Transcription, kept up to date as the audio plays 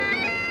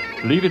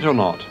Believe it or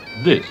not,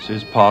 this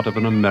is part of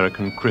an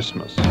American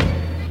Christmas.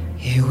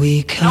 Here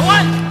we come.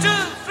 Now 1, 2,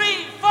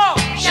 3, 4.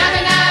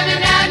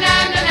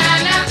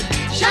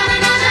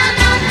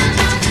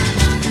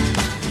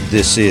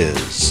 This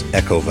is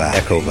Echo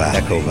Valley.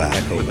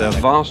 With their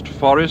vast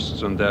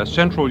forests and their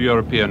Central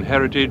European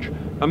heritage,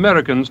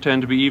 Americans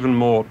tend to be even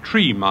more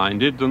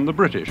tree-minded than the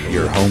British.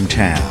 Your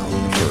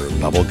hometown for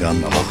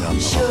bubblegum.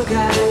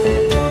 Sugar.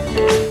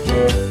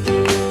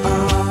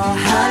 Oh,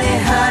 honey,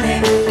 honey.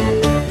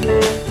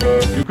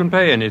 You can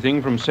pay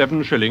anything from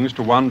 7 shillings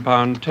to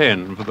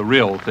 £1.10 for the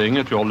real thing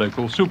at your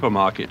local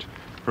supermarket,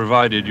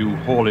 provided you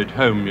haul it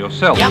home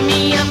yourself.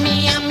 Yummy,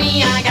 yummy,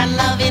 yummy, I got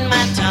love in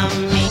my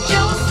tummy.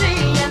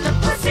 Josie and the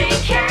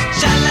Pussycat.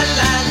 Sha la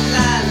la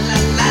la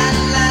la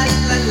la la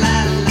la la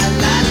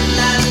la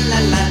la la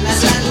la.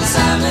 Simple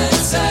Simon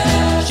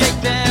says, shake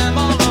them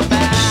all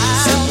about.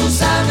 Simple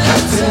Simon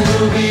says,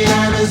 Ruby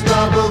and his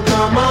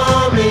bubblegum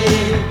army.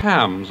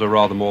 Hams are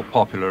rather more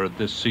popular at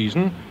this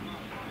season,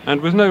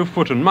 and with no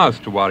foot and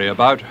mouth to worry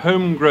about,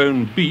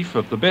 homegrown beef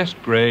of the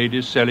best grade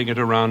is selling at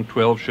around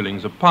 12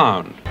 shillings a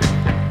pound.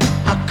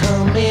 I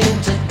come in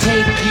to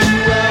take you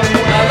away.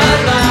 La, la,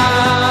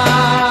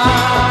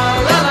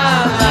 la, la,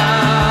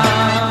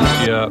 la.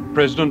 This year,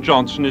 President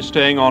Johnson is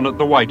staying on at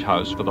the White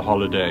House for the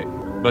holiday,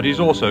 but he's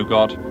also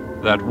got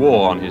that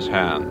war on his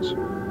hands.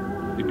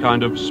 It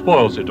kind of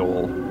spoils it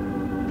all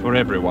for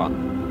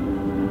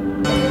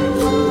everyone.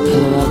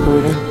 Hello,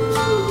 operator.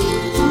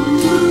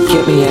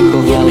 Get me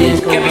Echo Valley.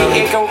 Give me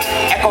Echo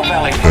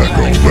Valley.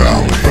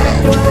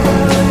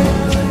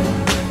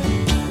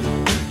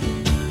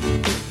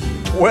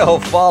 Well,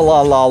 fa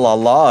la la la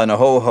la and a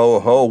ho ho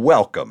ho.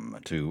 Welcome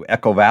to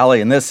Echo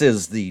Valley, and this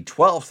is the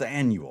 12th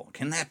annual.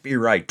 Can that be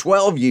right?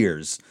 12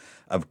 years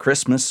of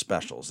Christmas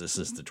specials. This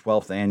is the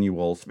 12th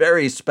annual,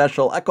 very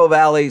special Echo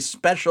Valley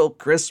special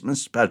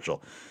Christmas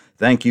special.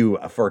 Thank you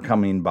for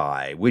coming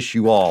by. Wish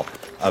you all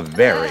a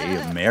very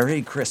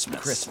Merry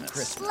Christmas.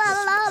 La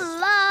la la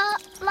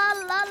la la la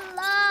la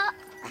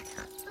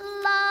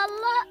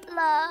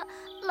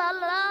la la la la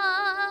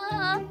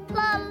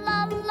la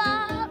la la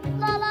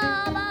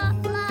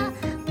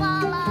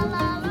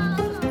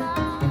la.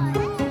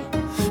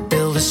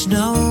 Build a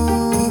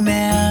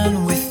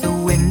snowman with the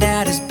wind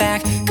at his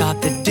back.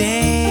 Got the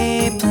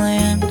day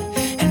planned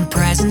and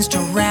presents to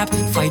wrap.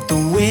 Fight the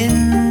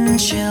wind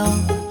chill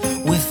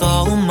with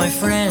all of my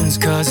friends,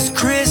 'cause it's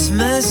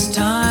Christmas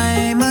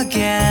time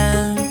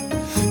again.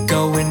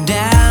 Going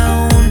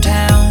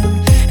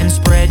downtown and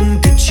spreading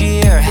good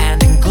cheer,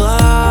 handing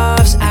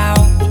gloves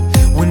out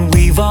when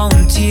we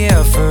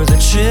volunteer for the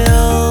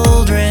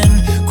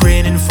children,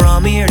 grinning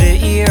from ear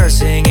to ear,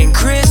 singing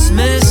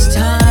Christmas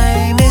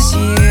time is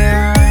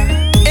here.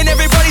 And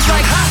everybody's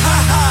like, ha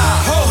ha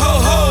ha, ho ho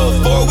ho.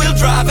 Four-wheel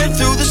driving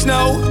through the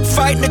snow,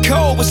 fighting the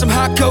cold with some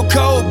hot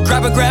cocoa.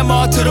 Grabbing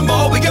grandma to the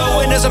mall we go,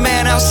 and there's a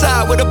man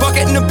outside with a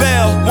bucket and a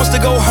bell. Wants to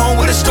go home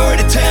with a story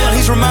to tell.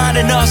 He's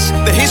reminding us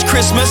that his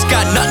Christmas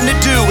got nothing to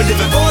do with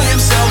living for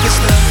himself. It's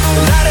the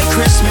light of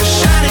Christmas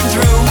shining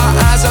through our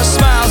eyes, our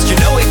smiles. You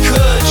know it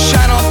could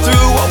shine on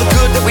through all the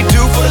good that we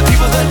do for the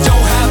people that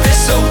don't have it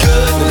so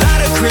good. The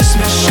light of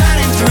Christmas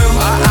shining through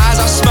our eyes,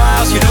 our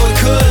smiles. You know it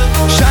could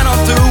shine on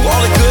through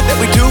all the good that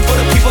we do for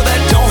the people that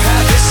don't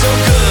have it so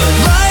good.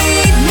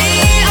 Light me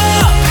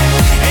up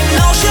and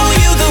I'll show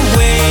you the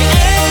way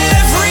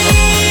every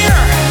year.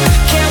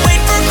 Can't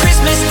wait for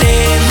Christmas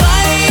Day.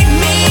 Light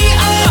me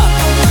up.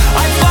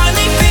 I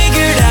finally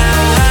figured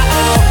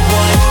out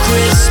what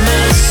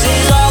Christmas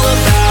is all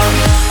about.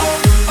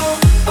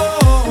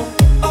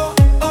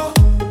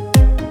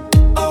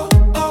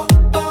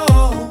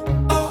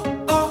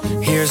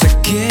 Here's a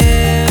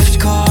gift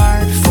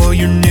card for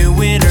your new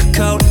winter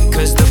coat,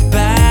 'cause the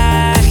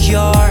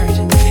backyard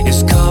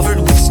is covered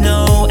with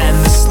snow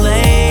and the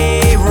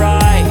sleigh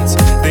rides,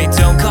 they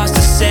don't cost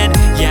a cent.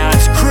 Yeah,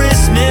 it's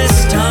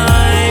Christmas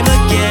time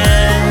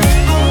again.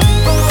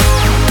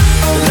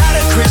 The light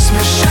of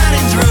Christmas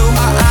shining through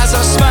our eyes,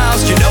 our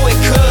smiles. You know it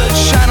could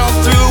shine on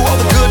through all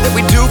the good that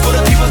we do for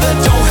the people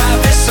that don't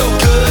have it so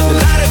good. The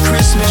light of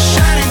Christmas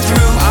shining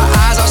through our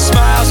eyes, our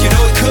smiles. You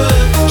know it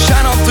could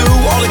shine on through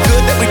all the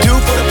good that we do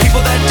for the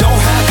people that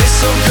don't have it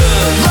so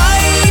good.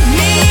 Light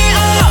me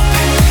up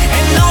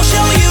and I'll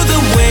show you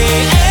the way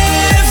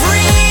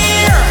every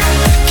year.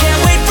 Can't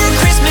wait for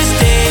Christmas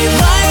Day.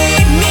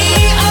 Light me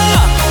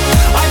up.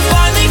 I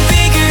finally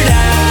figured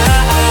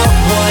out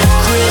what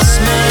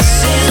Christmas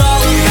is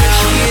all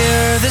about.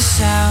 Hear the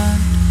sound.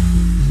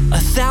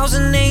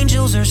 1,000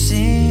 angels are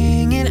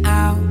singing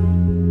out.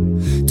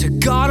 To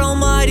God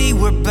Almighty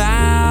we're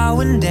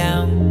bowing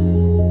down.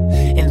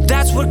 And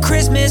that's what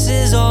Christmas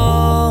is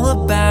all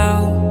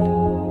about.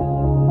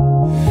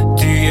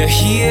 Do you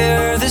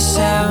hear the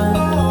sound?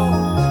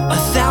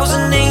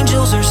 1,000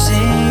 angels are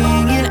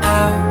singing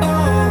out.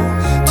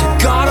 To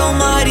God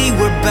Almighty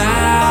we're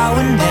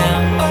bowing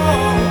down.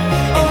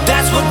 And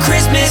that's what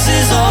Christmas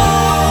is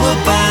all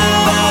about.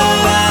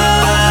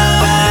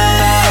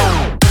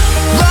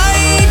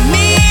 Light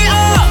me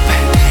up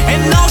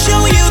and I'll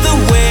show you the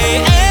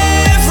way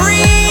every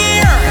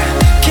year.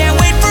 Can't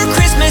wait for Christmas.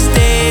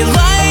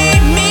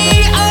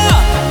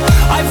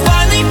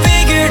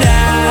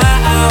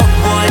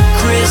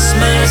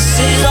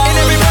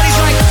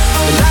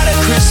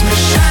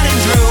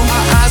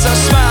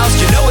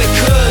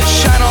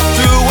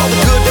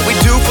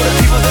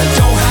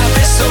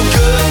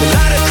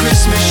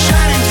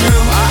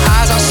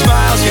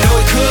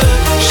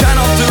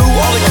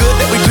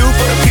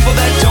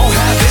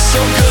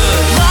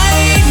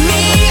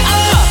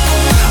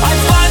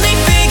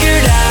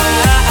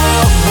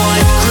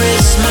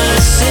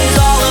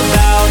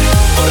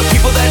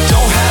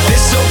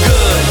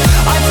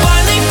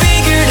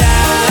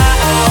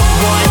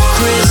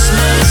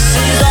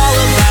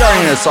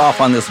 us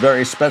off on this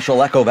very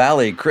special Echo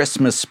Valley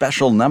Christmas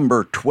special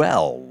number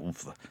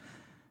 12.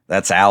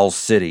 That's Owl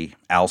City.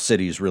 Owl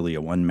City is really a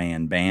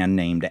one-man band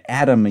named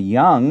Adam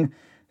Young.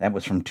 That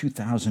was from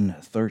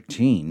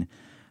 2013.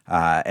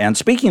 And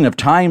speaking of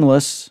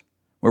timeless,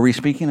 were we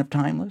speaking of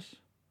timeless?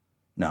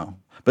 No.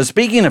 But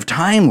speaking of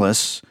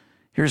timeless,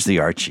 here's the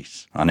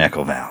Archies on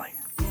Echo Valley.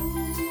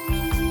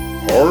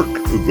 Hark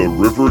the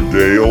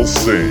Riverdale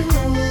sings.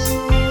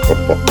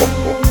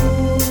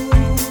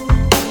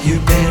 You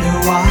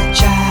better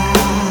watch out.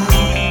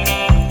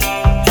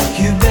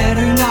 You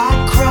better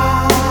not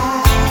cry.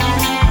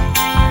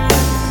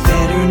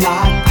 Better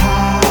not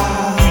pout.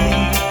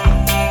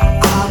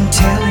 I'm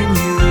telling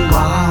you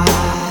why.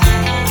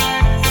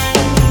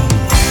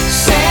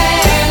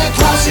 Santa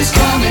Claus is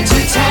coming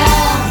to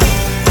town.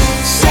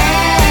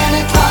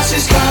 Santa Claus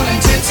is coming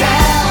to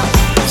town.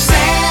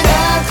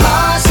 Santa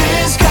Claus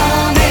is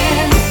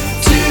coming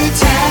to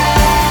town.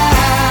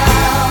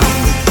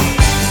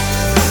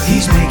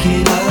 He's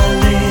making a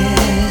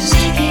list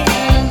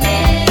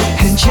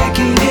and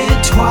checking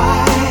it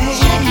twice.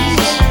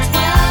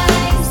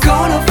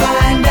 Gonna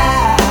find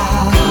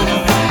out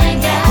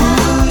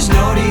who's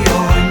naughty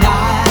or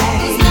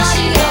nice.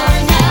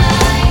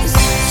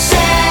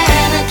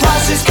 Santa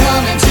Claus is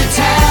coming to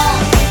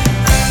town.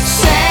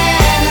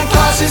 Santa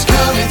Claus is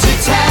coming to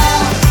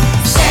town.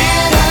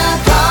 Santa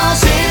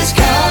Claus is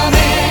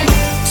coming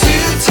to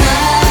town.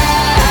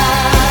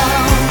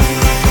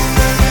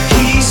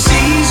 He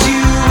sees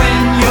you when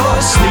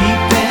you're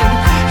sleeping.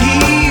 He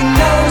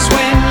knows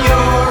when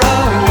you're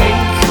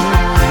awake.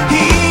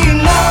 He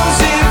knows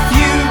if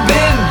you've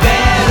been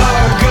bad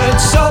or good.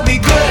 So be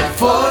good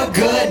for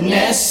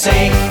goodness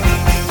sake.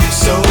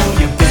 So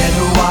you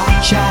better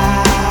watch out.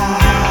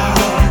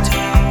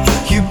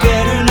 You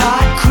better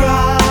not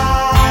cry.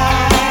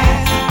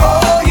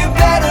 Oh, you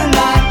better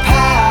not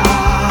pout.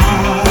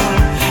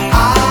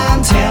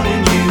 I'm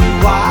telling you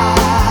why.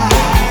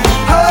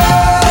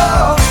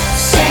 Oh,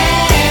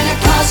 Santa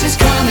Claus is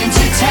coming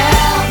to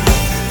town.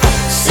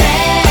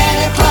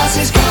 Santa Claus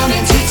is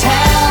coming to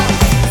town.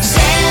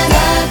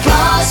 Santa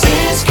Claus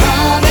is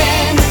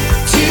coming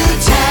to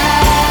town.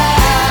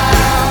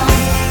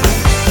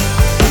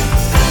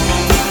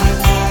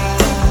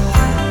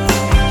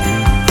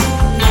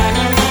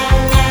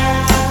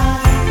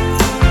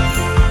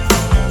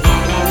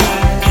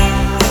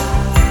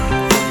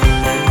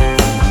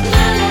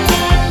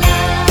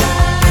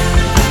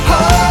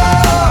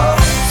 Oh,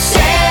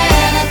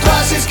 Santa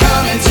Claus is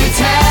coming to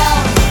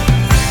town.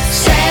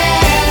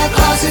 Santa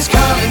Claus is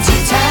coming to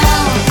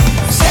town.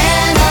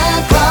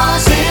 Santa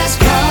Claus is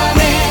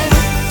coming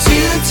to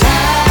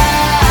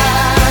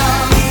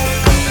town.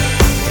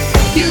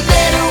 You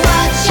better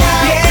watch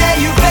out. Yeah,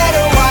 you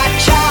better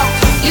watch out.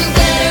 You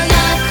better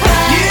not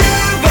cry. You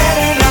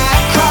better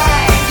not cry.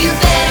 You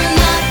better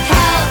not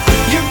pout.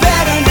 You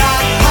better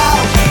not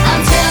pout.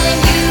 I'm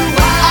telling you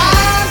why.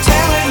 I'm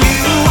telling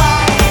you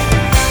why.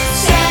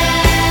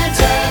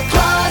 Santa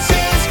Claus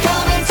is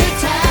coming to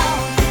town.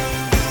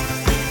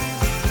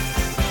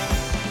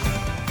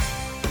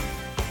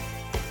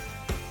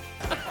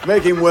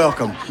 Make him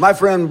welcome, my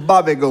friend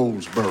Bobby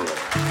Goldsboro.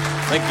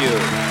 Thank you.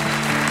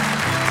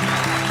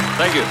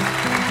 Thank you.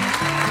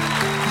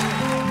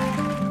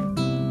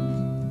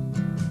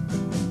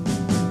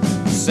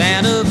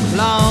 Santa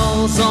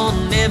Claus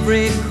on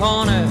every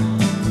corner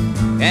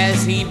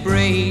as he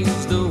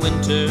braves the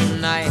winter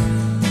night.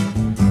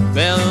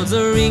 Bells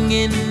are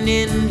ringing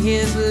in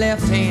his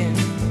left hand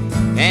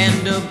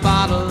and a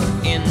bottle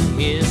in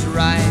his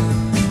right.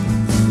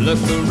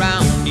 Look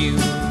around you,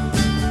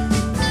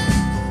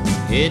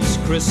 it's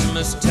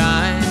Christmas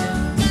time.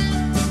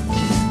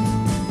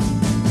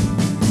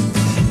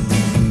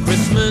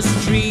 Christmas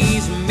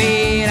trees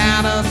made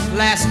out of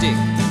plastic,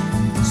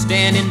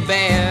 standing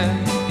bare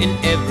in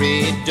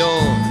every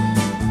door.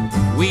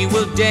 We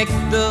will deck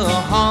the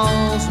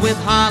halls with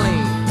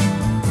holly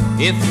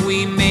if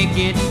we make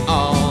it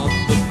off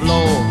the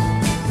floor.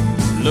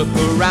 Look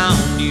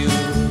around you,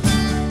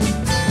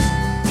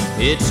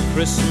 it's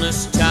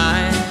Christmas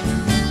time.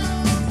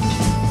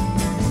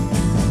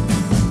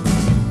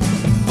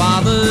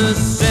 Father's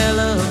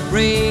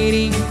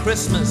celebrating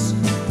Christmas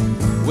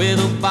with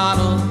a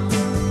bottle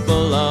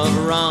full of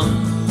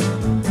rum,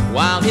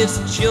 while his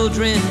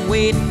children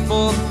wait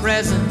for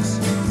presents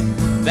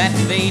that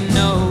they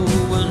know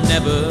will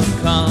never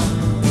come.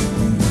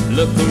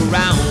 Look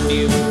around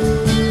you,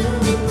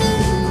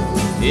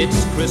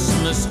 it's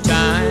Christmas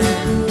time.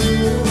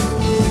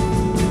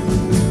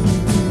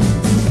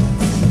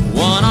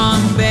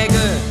 One-armed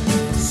beggar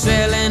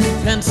selling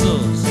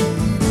pencils,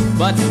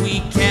 but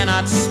we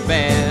cannot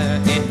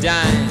spare a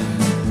dime.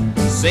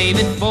 Save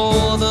it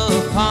for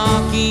the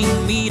parking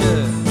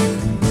meter,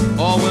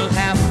 or we'll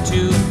have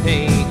to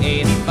pay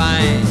a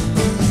fine.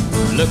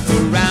 Look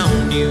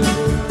around you,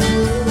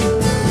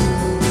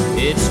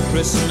 it's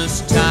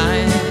Christmas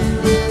time.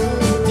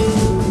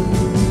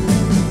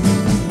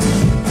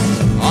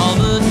 All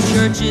the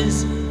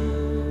churches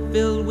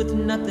filled with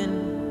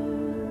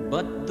nothing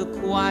but the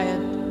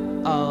quiet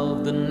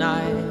of the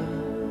night.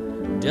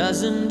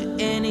 Doesn't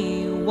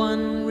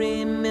anyone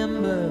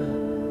remember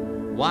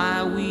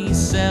why we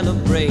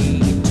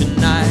celebrate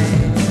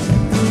tonight?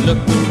 Look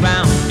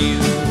around you,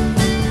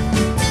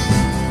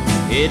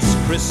 it's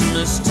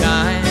Christmas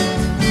time.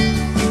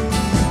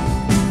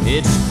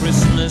 It's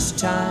Christmas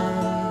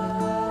time.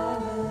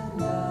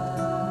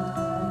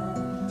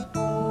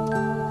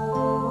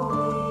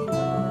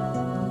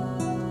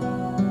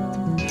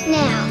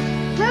 Now,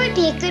 where would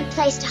be a good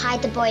place to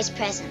hide the boys'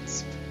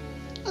 presents?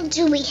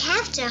 Do we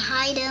have to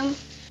hide them?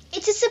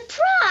 It's a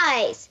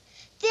surprise.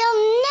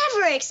 They'll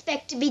never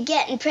expect to be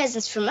getting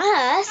presents from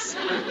us.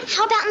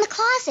 How about in the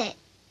closet?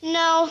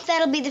 No,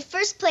 that'll be the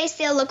first place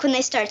they'll look when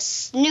they start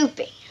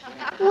snooping.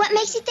 What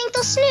makes you think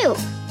they'll snoop?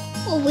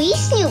 Well, we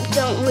snoop,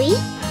 don't we?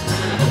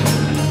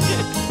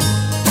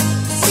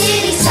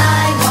 City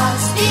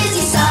sidewalks,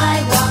 busy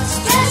sidewalks,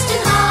 dressed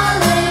in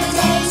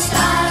holiday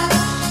style.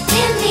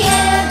 In the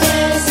air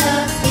there's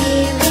a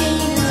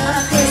feeling of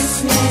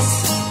Christmas.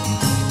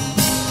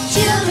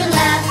 Children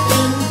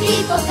laughing,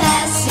 people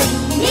passing,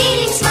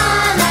 meeting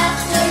smile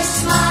after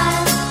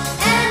smile.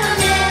 And on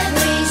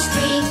every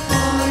street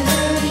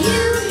corner you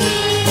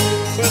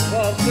hear With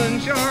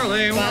Waltons,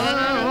 Shirley,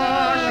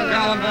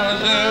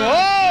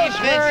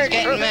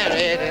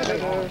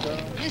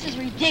 This is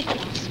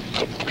ridiculous.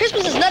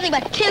 Christmas is nothing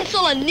but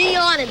tinsel and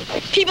neon and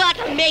people have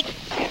to make...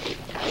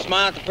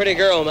 Smile at the pretty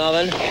girl,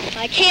 Melvin.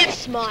 I can't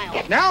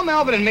smile. Now,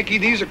 Melvin and Mickey,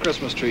 these are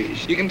Christmas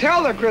trees. You can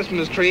tell they're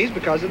Christmas trees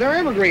because of their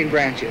evergreen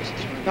branches.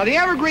 Now, the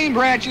evergreen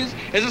branches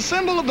is a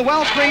symbol of the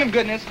wellspring of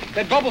goodness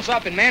that bubbles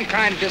up in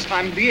mankind at this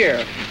time of the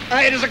year.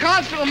 It is a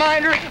constant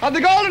reminder of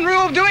the golden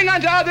rule of doing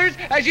unto others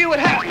as you would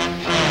have.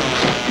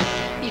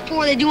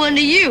 Before they do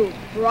unto you,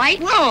 right?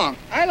 Wrong.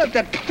 I let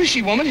that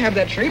pushy woman have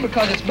that tree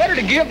because it's better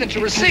to give than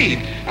to receive.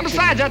 And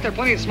besides that, there are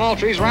plenty of small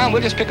trees around.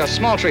 We'll just pick a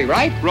small tree,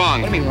 right?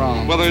 Wrong. What do you mean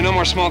wrong? Well, there are no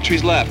more small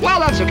trees left.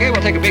 Well, that's okay.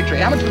 We'll take a big tree.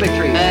 How much is a big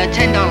tree?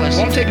 $10.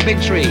 Won't take a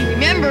big tree.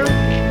 Remember,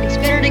 it's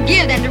better to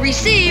give than to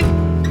receive.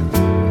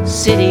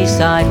 City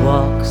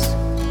sidewalks,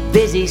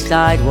 busy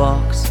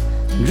sidewalks,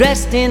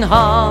 dressed in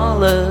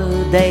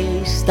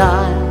holiday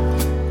style.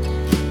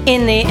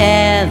 In the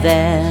air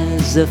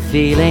there's a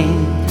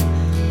feeling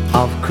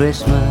of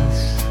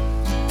Christmas.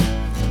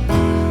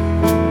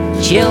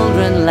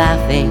 Children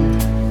laughing,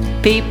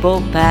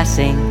 people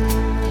passing,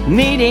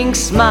 meeting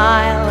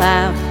smile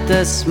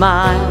after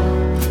smile.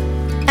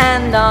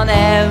 And on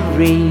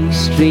every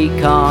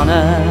street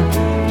corner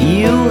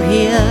you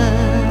hear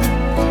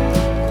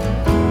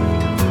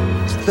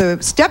The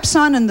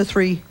stepson and the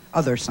three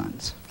other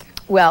sons.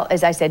 Well,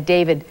 as I said,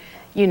 David,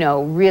 you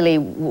know, really,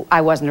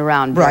 I wasn't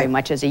around very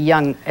much as a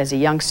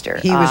youngster.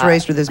 He was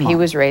raised with his mom. He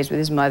was raised with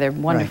his mother.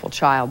 Wonderful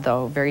child,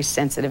 though. Very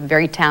sensitive,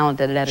 very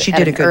talented at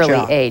an good early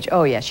job. age.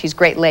 Oh, yeah, she's a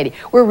great lady.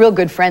 We're real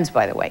good friends,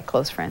 by the way,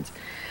 close friends.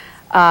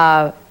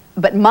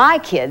 But my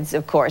kids,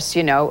 of course,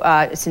 you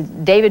know, since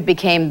David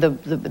became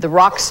the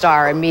rock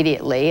star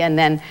immediately, and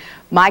then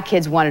my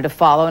kids wanted to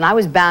follow, and I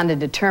was bound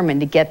and determined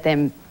to get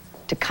them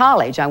to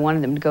college. I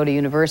wanted them to go to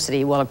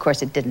university. Well, of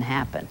course, it didn't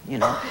happen, you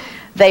know.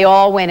 They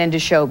all went into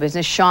show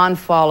business. Shaun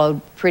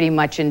followed pretty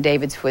much in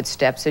David's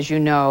footsteps, as you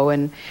know,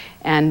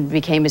 and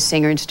became a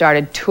singer and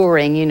started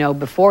touring, you know,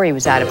 before he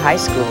was out of high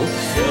school.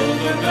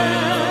 Silver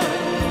bells,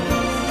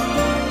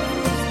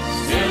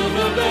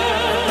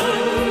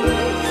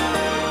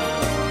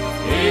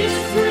 it's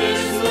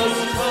Christmas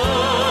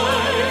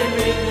time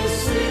in the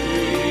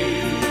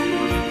city.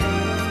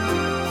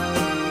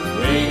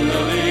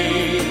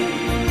 Ring-a-ling,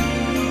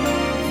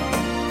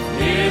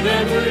 hear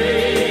them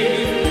ring.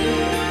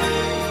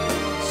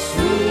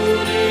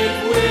 Soon it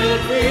will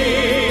be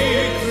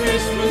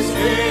Christmas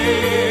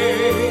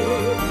Day.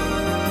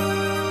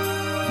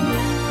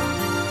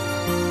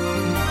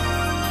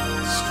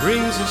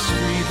 Strings of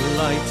street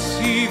lights,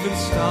 even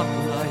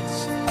stoplights,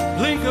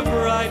 blink of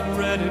bright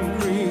red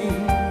and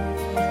green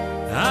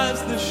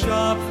as the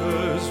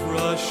shoppers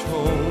rush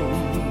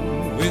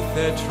home with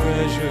their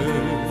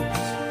treasures.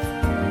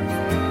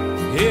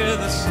 Hear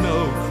the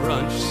snow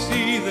crunch,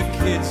 see the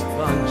kids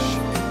bunch.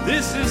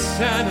 This is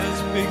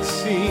Santa's big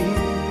scene,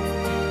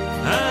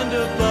 and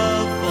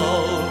above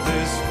all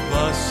this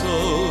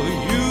bustle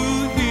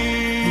you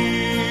hear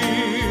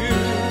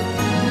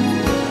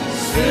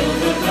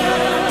silver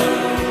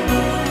bells,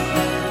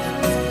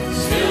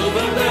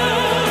 silver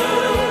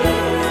bells.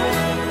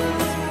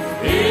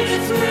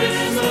 It's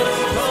Christmas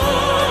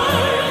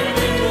time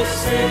in the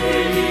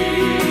city.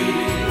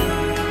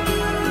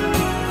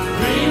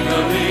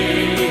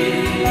 Ring-a-ling,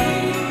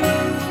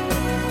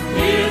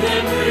 hear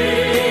them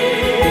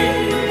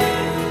ring.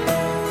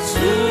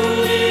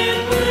 Soon it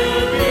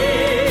will be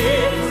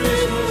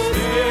Christmas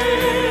Day.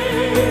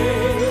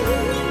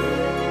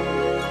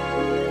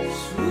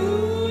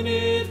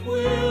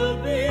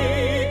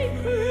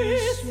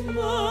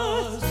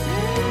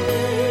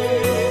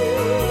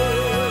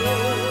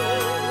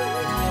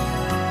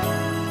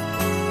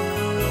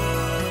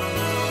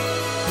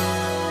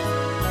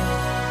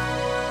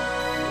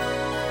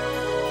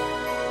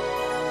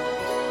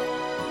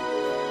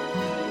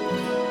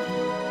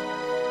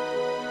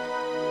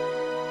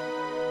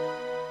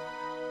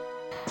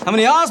 How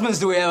many Osmonds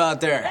do we have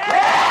out there?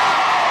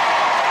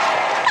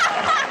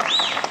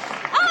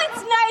 Oh,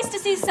 it's nice to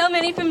see so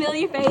many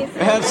familiar faces.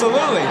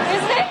 Absolutely.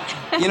 Isn't it?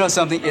 You know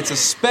something? It's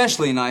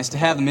especially nice to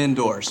have them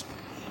indoors.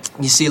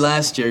 You see,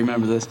 last year,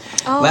 remember this?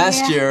 Oh,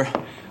 last yeah. year,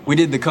 we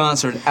did the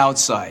concert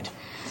outside.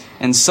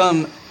 And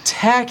some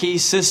tacky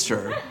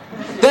sister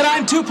that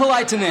I'm too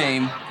polite to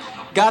name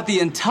got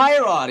the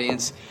entire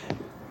audience.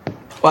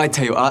 Well, I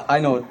tell you, I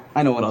know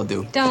what I'll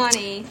do.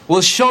 Donnie.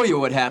 We'll show you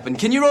what happened.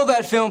 Can you roll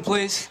that film,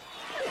 please?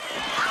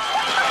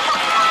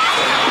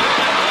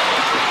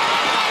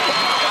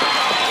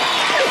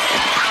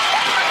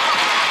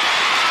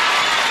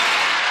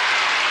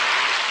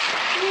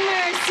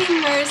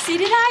 Mercy,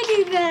 did I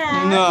do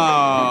that?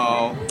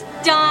 No.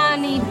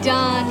 Donnie,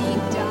 Donnie,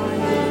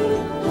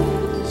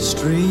 Donnie.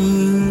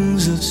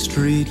 Strings of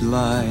street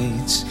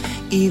lights,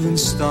 even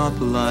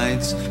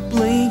stoplights,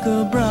 blink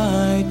a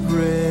bright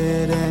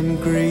red and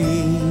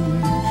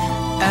green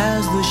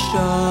as the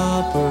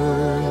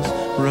shoppers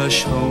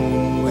rush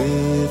home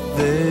with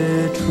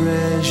their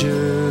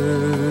treasures.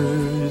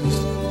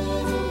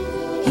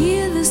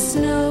 Hear the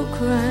snow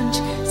crunch,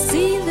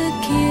 see the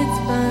kids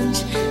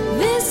bunch.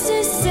 This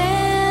is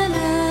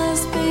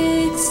Santa's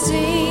big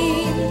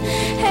scene,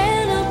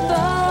 and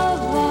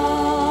above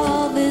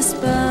all this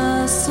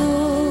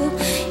bustle,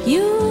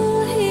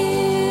 you'll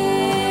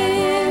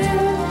hear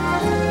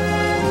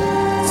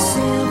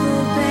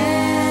silver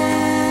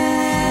bells,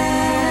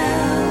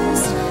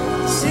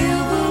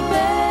 silver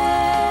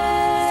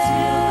bells.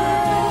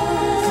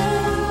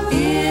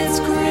 It's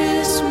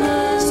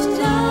Christmas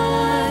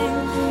time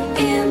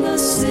in the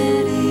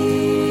city.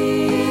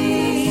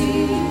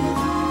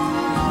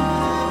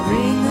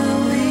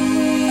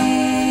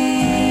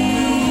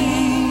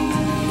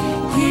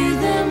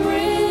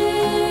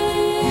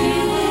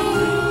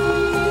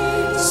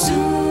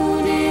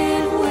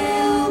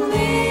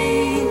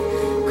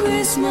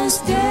 Christmas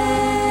Day.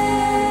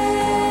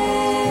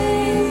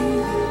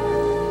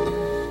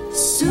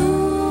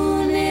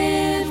 Soon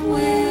it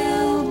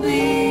will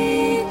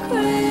be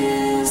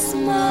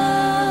Christmas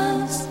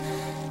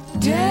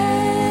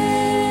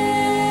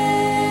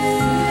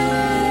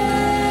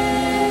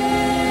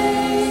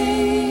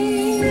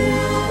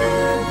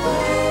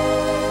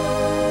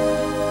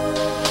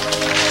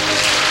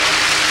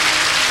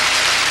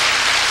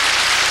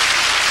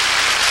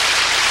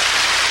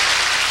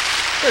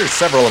There's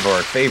several of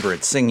our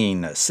favorites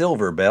singing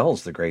Silver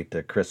Bells, the great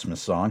Christmas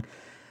song.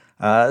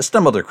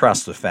 Stumbled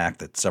across the fact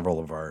that several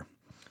of our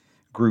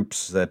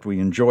groups that we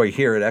enjoy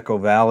here at Echo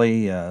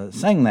Valley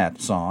sang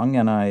that song,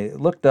 and I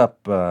looked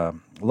up a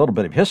little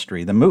bit of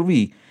history. The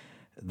movie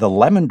The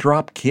Lemon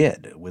Drop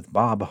Kid with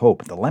Bob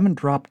Hope. The Lemon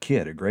Drop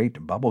Kid, a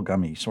great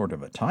bubblegummy sort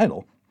of a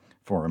title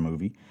for a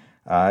movie,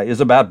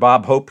 is about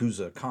Bob Hope, who's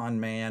a con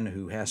man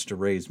who has to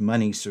raise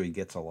money, so he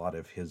gets a lot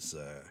of his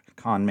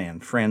con man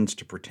friends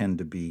to pretend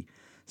to be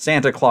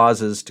Santa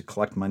Clauses to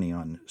collect money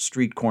on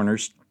street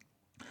corners.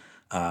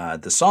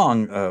 The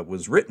song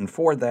was written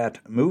for that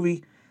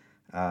movie.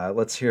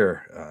 Let's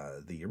hear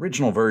the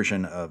original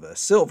version of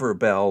Silver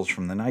Bells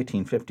from the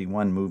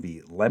 1951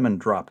 movie Lemon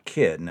Drop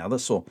Kid. Now,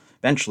 this will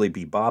eventually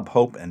be Bob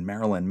Hope and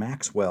Marilyn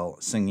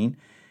Maxwell singing,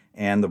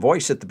 and the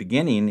voice at the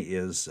beginning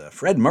is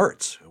Fred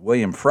Mertz,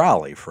 William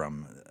Frawley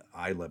from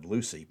I Love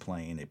Lucy,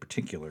 playing a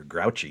particular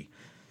grouchy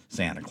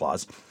Santa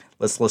Claus.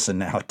 Let's listen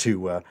now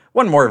to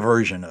one more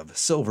version of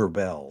Silver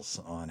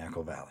Bells on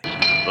Echo Valley.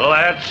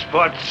 Let's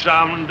put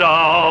some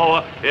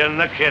dough in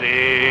the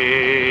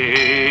kitty.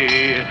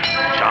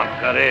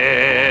 Chunk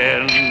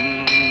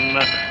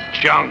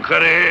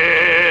it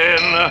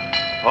in,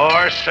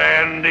 or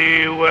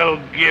Sandy will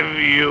give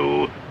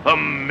you a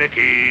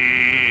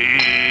Mickey.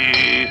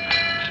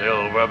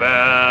 Silver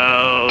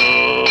bells,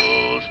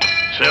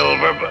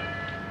 silver bells.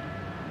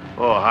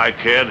 Oh, hi,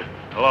 kid.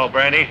 Hello,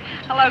 Brady.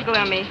 Hello,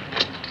 Gloomy.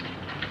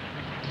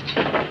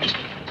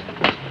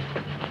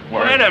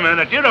 Wait a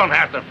minute, you don't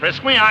have to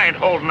frisk me. I ain't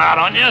holding out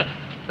on you.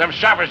 Them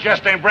shoppers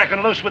just ain't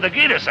breaking loose with the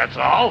Geetus, that's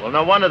all. Well,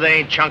 no wonder they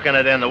ain't chunking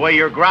it in the way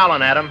you're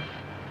growling at them.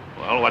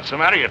 Well, what's the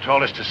matter? You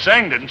told us to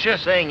sing, didn't you?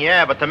 Sing,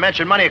 yeah, but to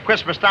mention money at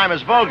Christmas time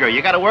is vulgar.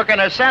 You gotta work on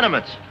their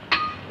sentiments.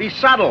 Be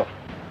subtle,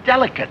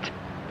 delicate.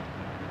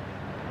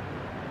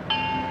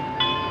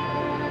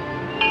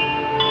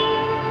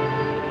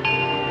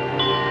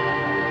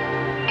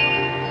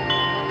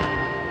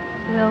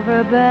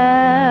 Silver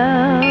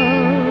bells,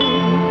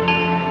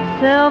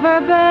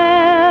 silver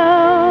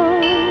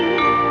bells,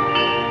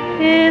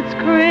 it's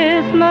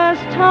Christmas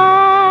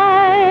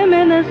time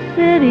in the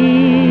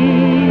city.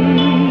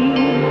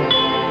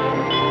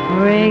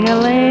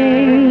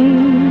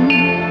 Ring-a-ling,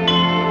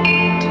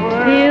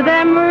 hear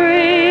them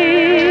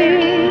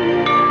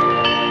ring.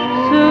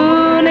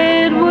 Soon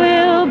it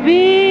will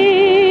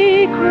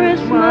be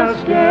Christmas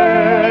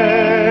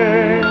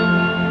Day.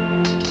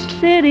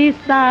 City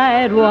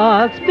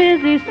sidewalks,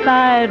 busy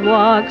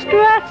sidewalks,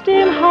 dressed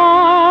in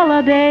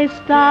holiday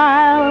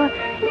style.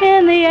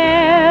 In the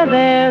air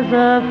there's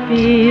a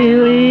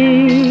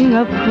feeling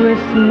of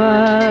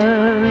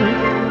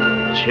Christmas.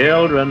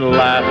 Children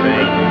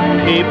laughing,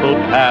 people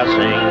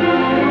passing,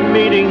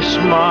 meeting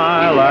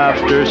smile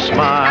after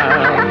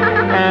smile,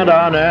 and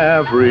on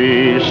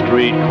every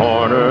street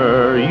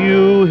corner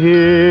you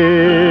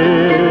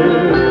hear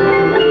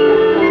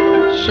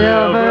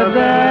silver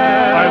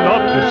bells. I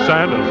love the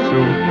Santa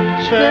suit.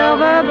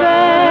 Silver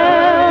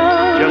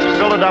bells. Just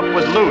fill it up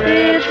with loot.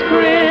 It's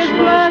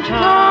Christmas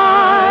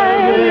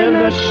time in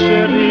the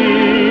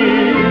city.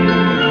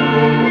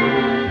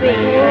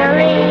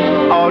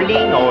 Ring-a-ling,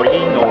 oh-ling,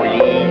 oh-ling,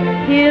 oh-ling.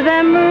 Hear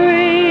them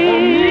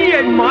ring. Me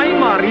and my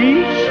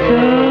Marie.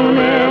 Soon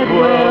it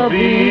will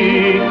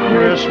be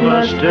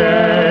Christmas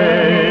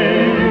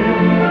Day.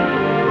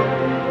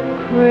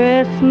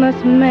 Christmas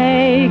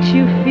makes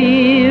you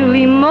feel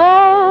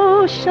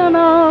emotional.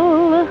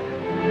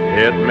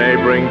 It may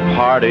bring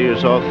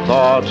parties or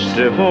thoughts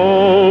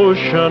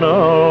devotional.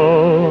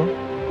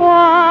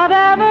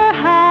 Whatever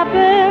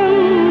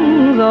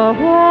happens or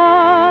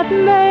what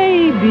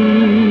may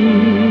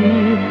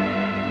be,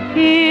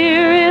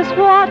 here is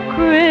what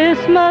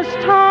Christmas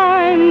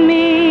time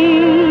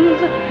means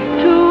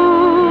to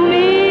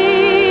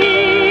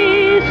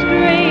me.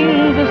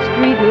 Strings of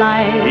street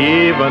lights,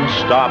 even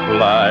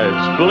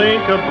stoplights,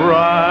 blink a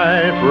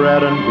bright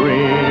red and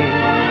green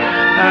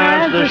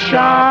as the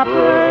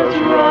shoppers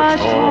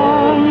rush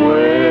home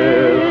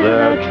with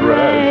their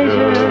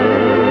treasures.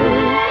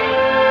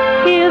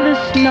 Hear the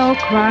snow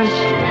crunch,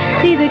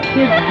 see the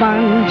kids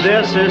bunch.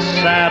 This is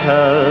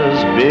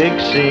Santa's big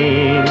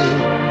scene.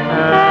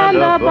 And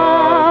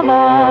above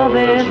all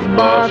this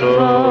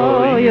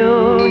bustle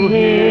you'll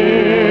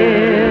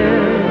hear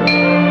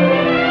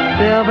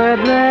silver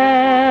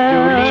bells. Du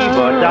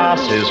lieber,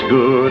 das ist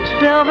gut.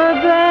 Silver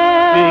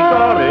bells. Wie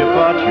golly,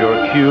 but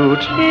you're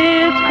cute.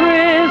 It's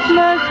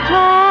Christmas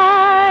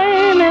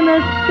time in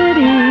the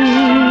city.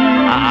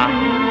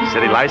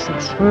 City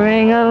license?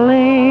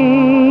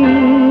 Ring-a-ling.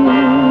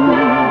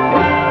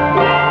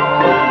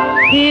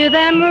 Hear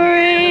them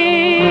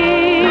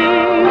ring.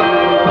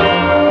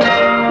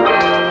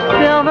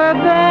 Silver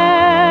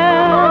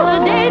bell,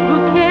 a day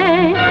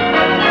bouquet.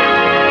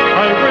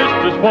 I wish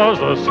this was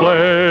a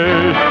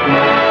sleigh.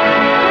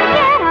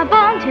 Then I'm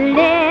born to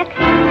lick.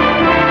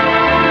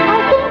 I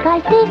think I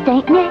see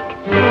St. Nick.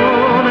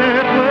 Soon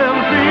it will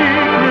be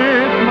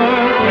Christmas.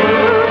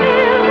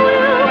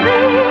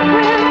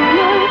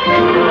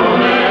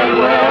 Soon it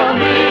will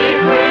be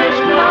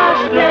Christmas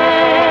Day.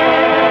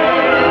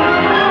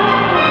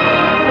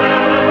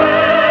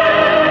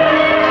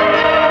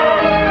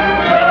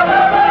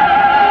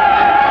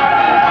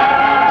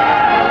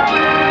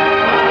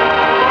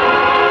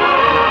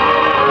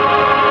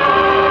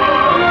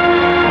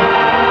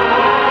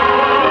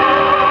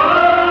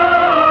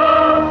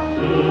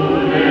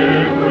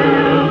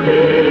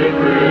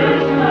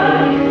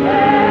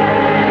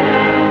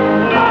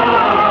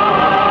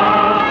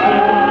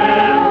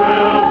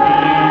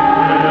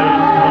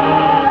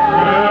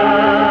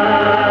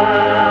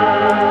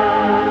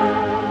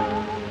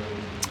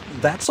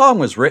 That song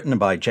was written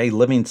by Jay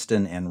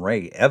Livingston and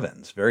Ray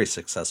Evans, very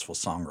successful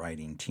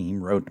songwriting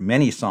team. Wrote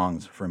many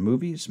songs for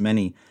movies,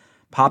 many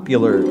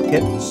popular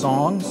hit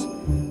songs.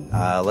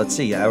 Let's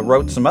see, I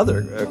wrote some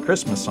other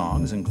Christmas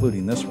songs,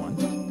 including this one.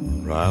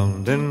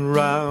 Round and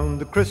round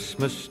the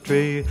Christmas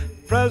tree,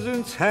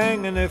 presents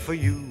hanging there for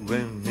you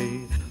and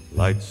me.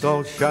 Lights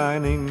all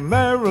shining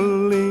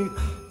merrily,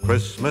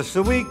 Christmas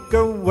a week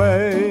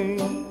away.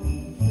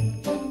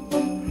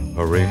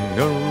 A ring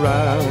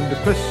around the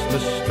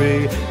Christmas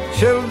tree,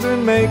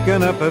 children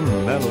making up a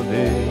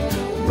melody,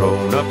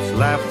 grown-ups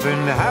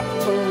laughing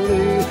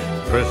happily,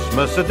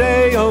 Christmas a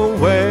day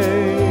away.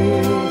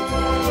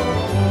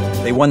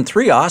 They won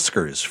 3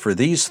 Oscars for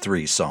these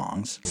 3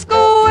 songs.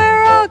 Go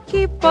where I'll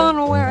keep on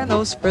wearing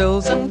those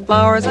frills and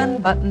flowers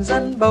and buttons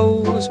and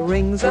bows,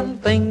 rings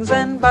and things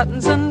and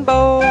buttons and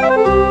bows.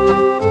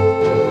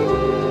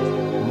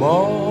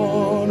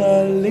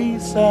 Mona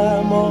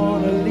Lisa,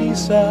 Mona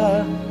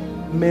Lisa,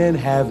 men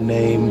have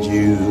named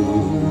you.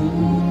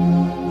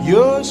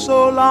 You're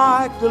so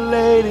like the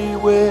lady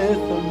with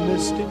a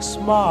mystic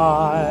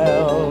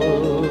smile.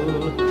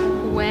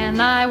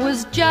 When I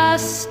was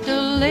just a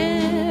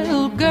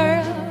little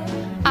girl,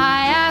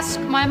 I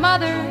asked my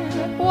mother,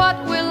 what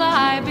will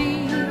I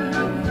be?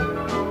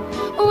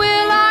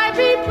 Will I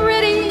be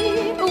pretty?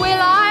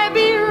 Will I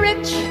be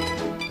rich?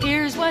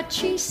 Here's what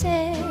she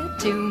said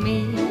to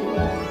me.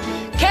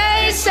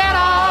 Que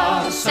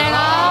sera,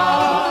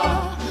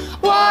 sera.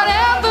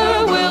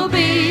 Whatever will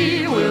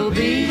be, will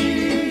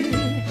be.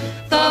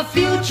 The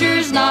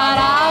future's not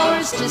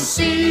ours to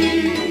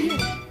see.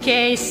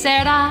 Que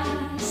sera,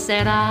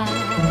 sera.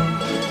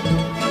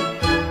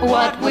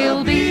 What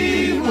will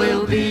be,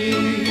 will be.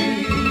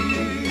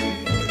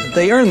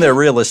 They earned their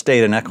real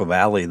estate in Echo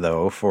Valley,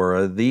 though,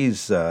 for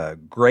these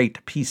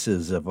great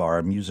pieces of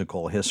our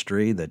musical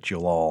history that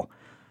you'll all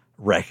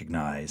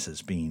recognize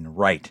as being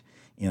right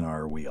in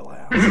our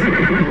wheelhouse.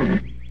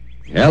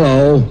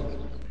 Hello.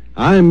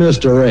 I'm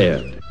Mr.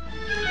 Ed.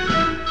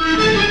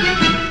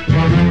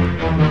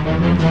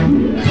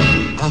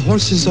 A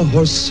horse is a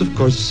horse, of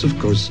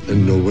course,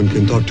 and no one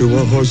can talk to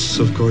a horse,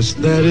 of course.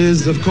 That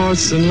is, of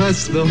course,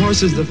 unless the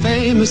horse is the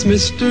famous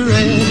Mr.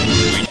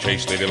 Ed. We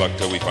chased Lady Luck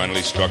till we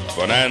finally struck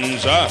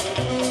Bonanza.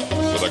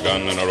 With a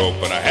gun and a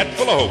rope and a hat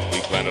full of hope, we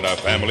planted our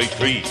family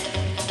tree.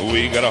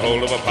 We got a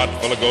hold of a pot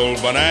full of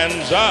gold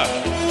bonanza.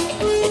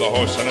 With a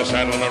horse and a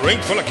saddle and a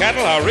ring full of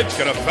cattle, how rich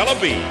can a fella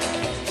be?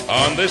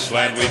 On this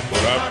land we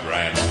put our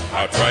brand,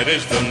 outright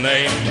is the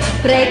name.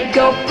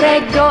 Prego,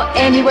 prego,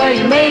 anywhere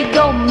you may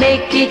go,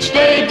 make each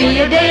day be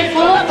a day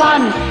full of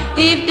fun.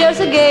 If there's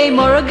a game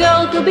or a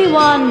girl to be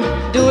won,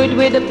 do it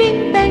with a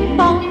bing bang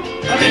bong.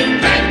 A bing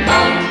bang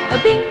bong.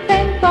 A bing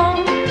bang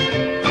bong.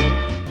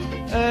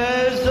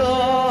 As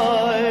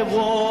I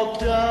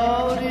walked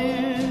out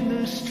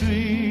in the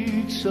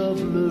streets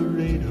of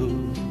Laredo,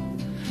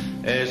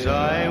 as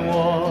I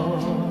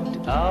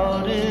walked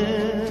out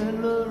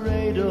in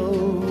Laredo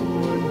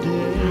one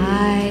day,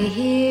 I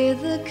hear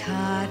the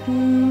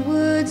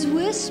cottonwoods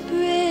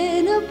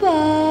whispering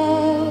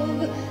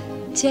above.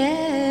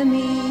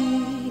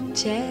 Tammy,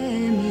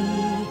 Tammy,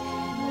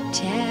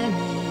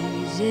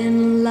 Tammy's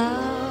in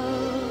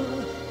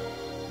love.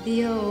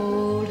 The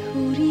old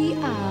hooty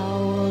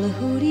owl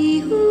hooty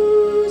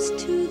hoos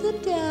to the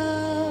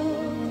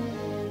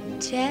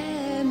dove.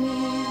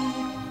 Tammy,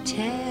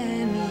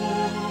 Tammy,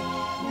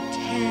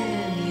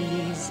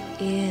 Tammy's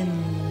in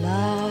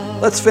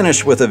love. Let's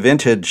finish with a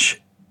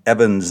vintage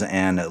Evans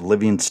and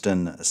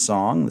Livingston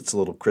song that's a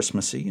little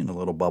Christmassy and a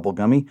little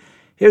bubblegummy.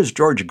 Here's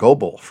George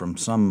Gobel from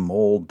some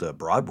old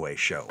Broadway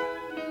show.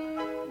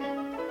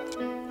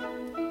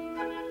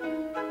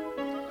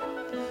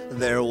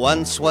 There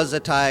once was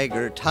a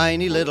tiger,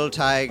 tiny little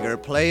tiger,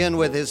 playing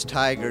with his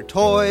tiger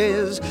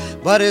toys.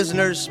 But his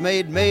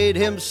nursemaid made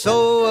him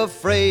so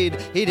afraid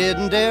he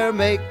didn't dare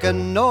make a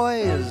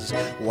noise.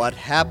 What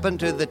happened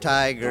to the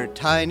tiger,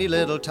 tiny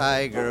little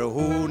tiger,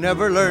 who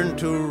never learned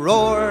to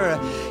roar?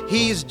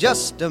 He's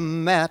just a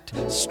mat,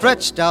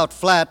 stretched out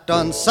flat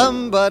on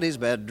somebody's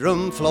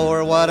bedroom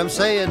floor. What I'm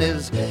saying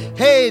is,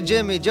 hey,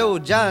 Jimmy, Joe,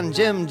 John,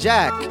 Jim,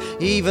 Jack,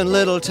 even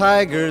little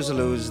tigers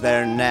lose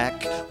their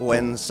knack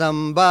when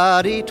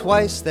somebody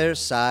twice their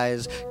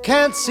size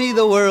can't see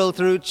the world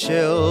through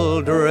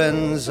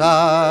children's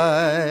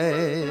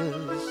eyes.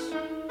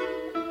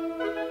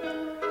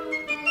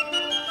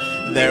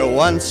 There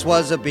once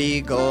was a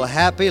beagle,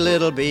 happy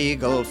little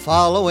beagle,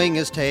 following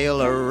his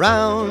tail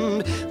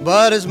around.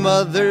 But his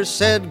mother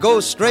said, go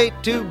straight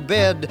to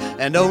bed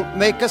and don't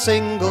make a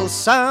single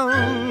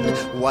sound.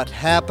 What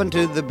happened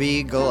to the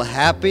beagle,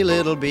 happy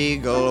little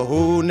beagle,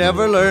 who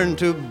never learned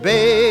to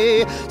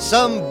bay?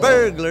 Some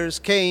burglars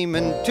came,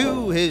 and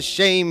to his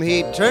shame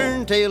he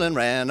turned tail and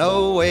ran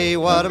away.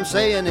 What I'm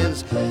saying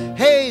is,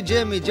 hey,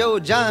 Jimmy, Joe,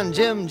 John,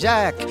 Jim,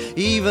 Jack,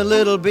 even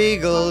little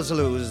beagles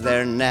lose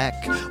their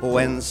knack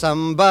when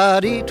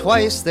somebody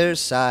twice their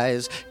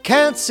size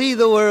can't see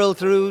the world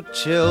through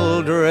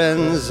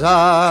children's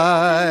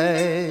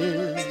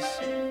eyes.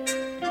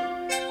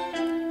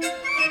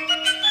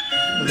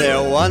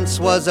 There once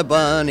was a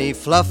bunny,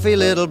 fluffy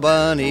little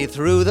bunny,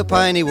 through the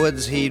piney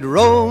woods he'd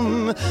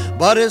roam.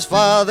 But his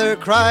father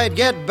cried,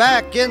 get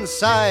back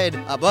inside,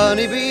 a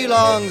bunny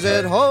belongs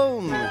at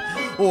home.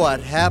 What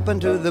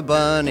happened to the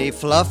bunny,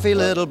 fluffy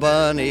little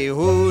bunny,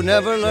 who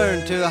never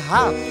learned to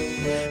hop?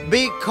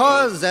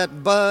 Because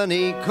that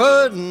bunny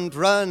couldn't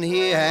run,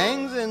 he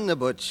hangs in the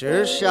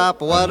butcher's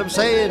shop. What I'm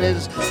saying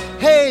is,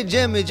 hey,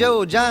 Jimmy,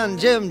 Joe, John,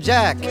 Jim,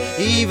 Jack,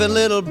 even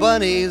little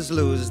bunnies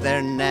lose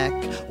their knack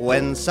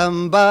when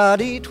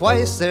somebody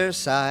twice their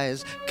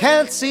size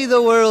can't see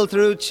the world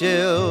through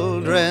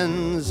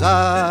children's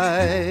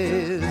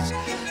eyes.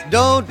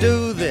 Don't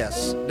do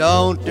this,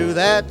 don't do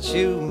that,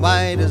 you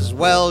might as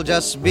well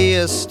just be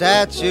a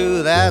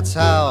statue. That's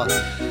how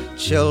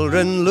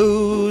children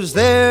lose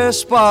their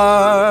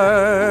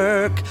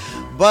spark.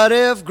 But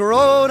if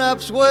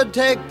grown-ups would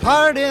take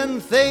part in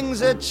things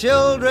that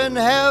children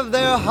have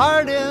their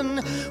heart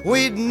in,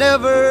 we'd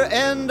never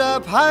end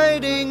up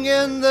hiding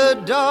in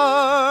the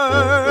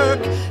dark.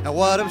 And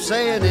what I'm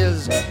saying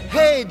is,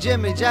 hey,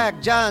 Jimmy, Jack,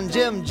 John,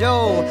 Jim,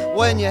 Joe,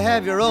 when you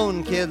have your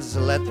own kids,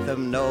 let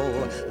them know,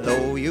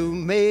 though you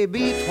may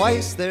be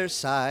twice their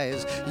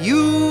size,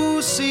 you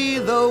see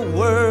the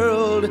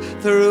world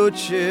through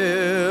children's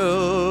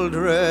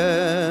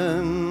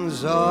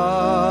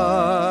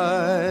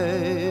eyes.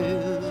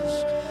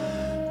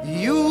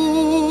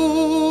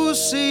 You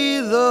see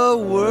the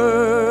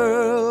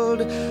world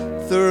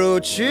through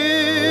children's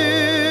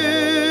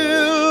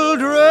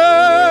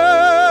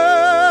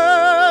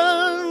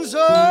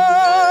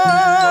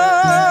eyes.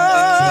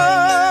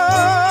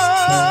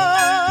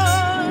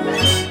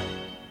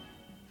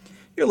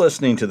 You're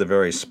listening to the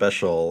very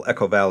special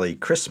Echo Valley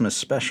Christmas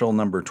Special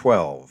number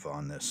 12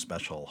 on this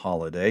special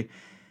holiday.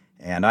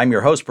 And I'm your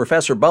host,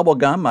 Professor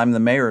Bubblegum. I'm the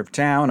mayor of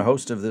town,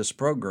 host of this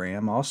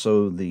program,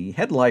 also the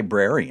head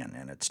librarian.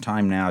 And it's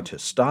time now to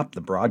stop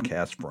the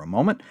broadcast for a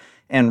moment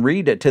and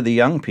read it to the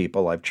young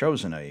people. I've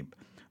chosen a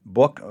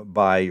book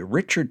by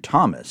Richard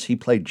Thomas. He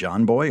played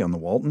John Boy on the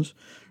Waltons.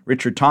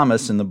 Richard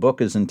Thomas, and the book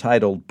is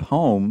entitled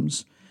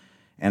Poems.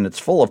 and it's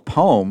full of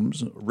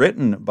poems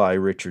written by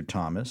Richard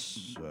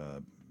Thomas,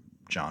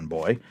 John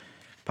Boy,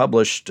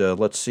 published,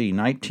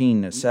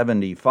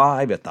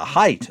 1975, at the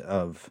height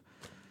of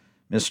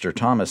Mr.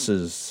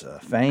 Thomas's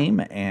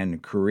fame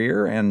and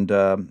career.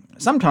 And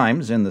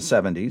sometimes in the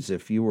 70s,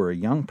 if you were a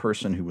young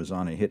person who was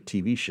on a hit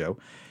TV show,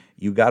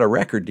 you got a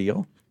record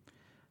deal.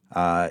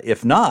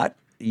 If not,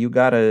 you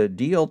got a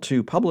deal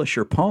to publish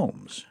your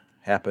poems.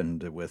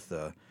 Happened with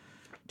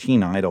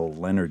teen idol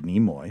Leonard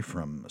Nimoy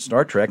from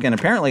Star Trek, and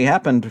apparently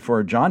happened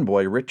for John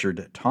Boy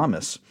Richard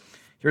Thomas.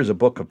 Here's a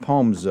book of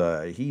poems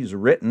he's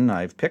written.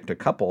 I've picked a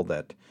couple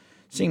that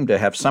seem to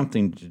have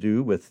something to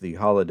do with the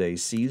holiday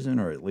season,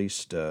 or at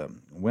least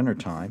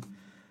wintertime.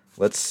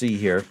 Let's see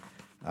here.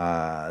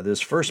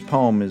 This first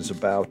poem is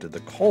about the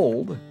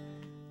cold,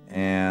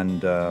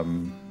 and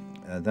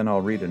then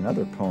I'll read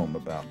another poem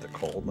about the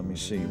cold. Let me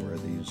see where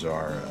these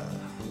are,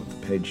 what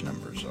the page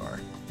numbers are.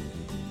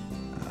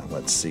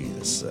 Let's see,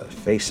 this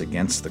Face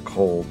Against the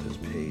Cold is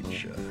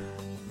page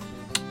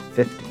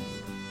 50.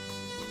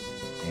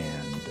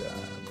 And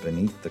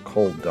Beneath the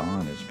Cold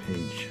Dawn is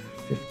page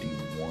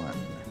 51.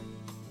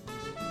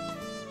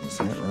 Is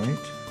that right?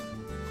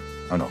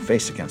 Oh no,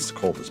 Face Against the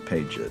Cold is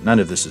page... none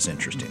of this is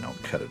interesting. I'll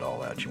cut it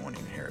all out. You won't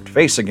even hear it.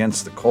 Face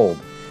Against the Cold,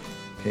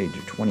 page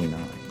 29.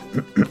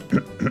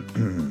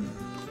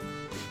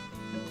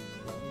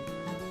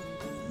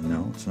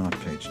 No, it's not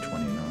page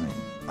 29.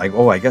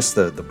 I guess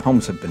the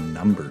poems have been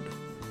numbered.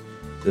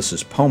 This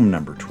is poem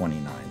number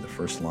 29. The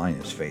first line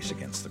is Face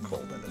Against the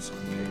Cold, and it's on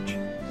page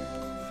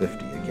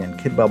 50. Again,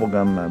 Kid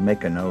Bubblegum,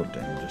 make a note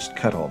and just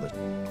cut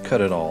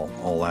it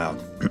all out.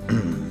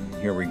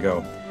 Here we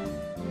go.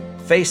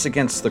 Face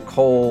against the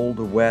cold,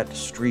 wet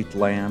street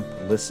lamp,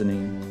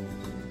 listening.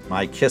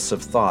 My kiss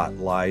of thought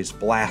lies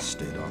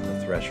blasted on the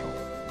threshold.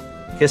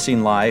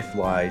 Kissing life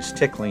lies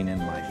tickling in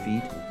my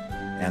feet,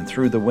 and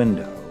through the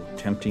window,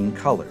 tempting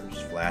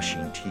colors,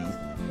 flashing teeth,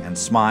 and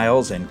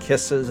smiles and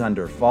kisses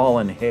under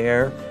fallen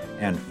hair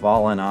and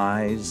fallen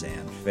eyes,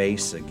 and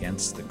face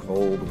against the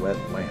cold, wet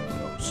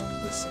lamppost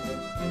listening.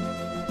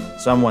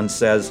 Someone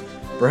says,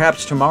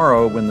 perhaps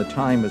tomorrow when the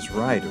time is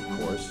right, of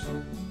course,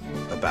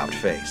 about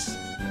face.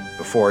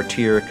 Before a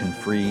tear can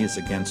freeze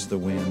against the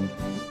wind,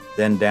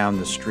 then down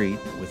the street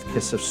with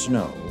kiss of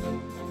snow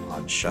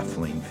on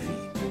shuffling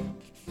feet.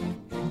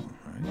 All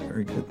right,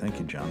 very good. Thank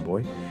you, John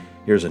Boy.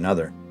 Here's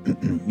another.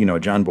 You know,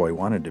 John Boy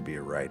wanted to be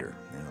a writer,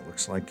 and it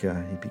looks like he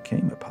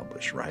became a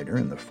published writer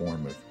in the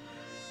form of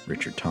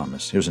Richard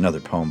Thomas. Here's another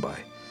poem by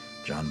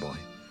John Boy.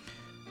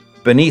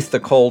 Beneath the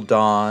cold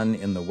dawn,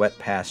 in the wet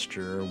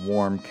pasture,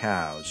 warm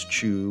cows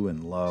chew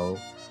and low,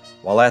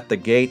 while at the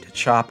gate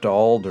chopped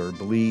alder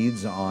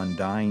bleeds on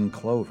dying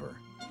clover.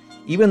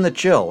 Even the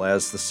chill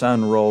as the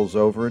sun rolls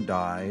over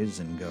dies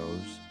and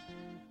goes.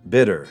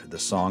 Bitter the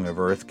song of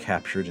earth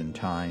captured in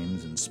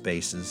times and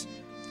spaces.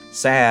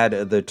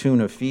 Sad the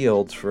tune of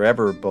fields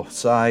forever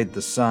beside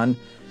the sun.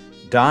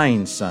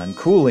 Dying sun,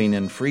 cooling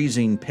in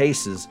freezing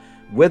paces,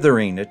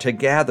 withering to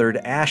gathered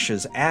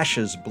ashes,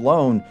 ashes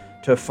blown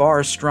to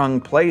far-strung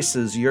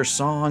places. Your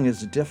song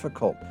is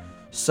difficult,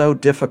 so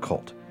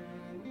difficult.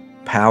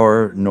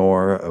 Power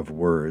nor of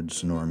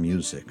words nor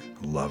music,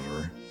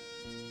 lover.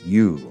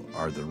 You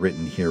are the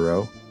written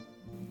hero,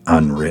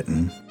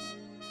 unwritten.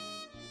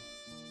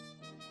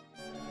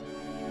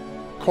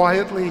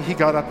 Quietly he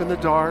got up in the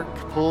dark,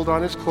 pulled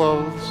on his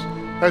clothes,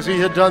 as he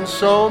had done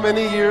so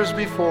many years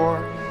before,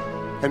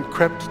 and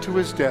crept to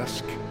his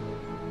desk,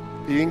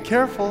 being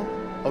careful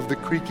of the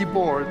creaky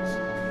boards.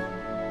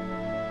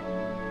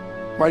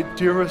 My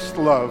dearest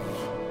love,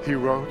 he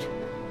wrote,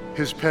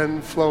 his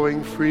pen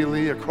flowing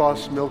freely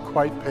across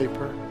milk-white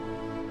paper.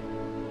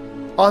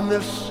 On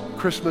this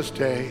Christmas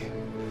Day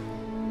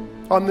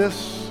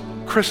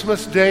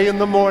in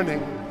the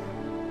morning,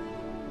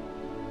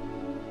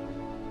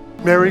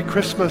 Merry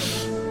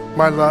Christmas,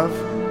 my love.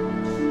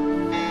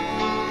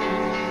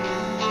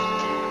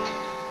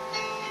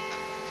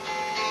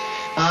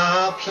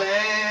 I'll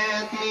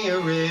plant me a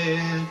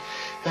red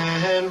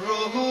and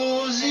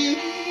rosy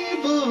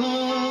bush.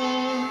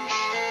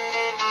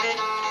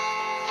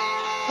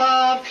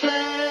 I'll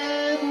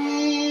plant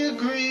me a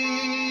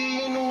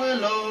green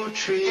willow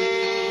tree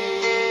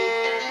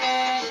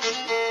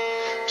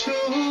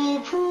to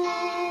prove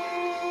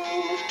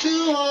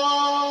to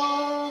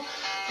all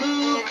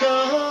who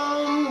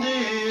come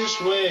this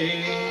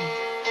way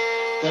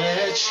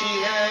that she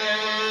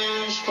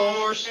has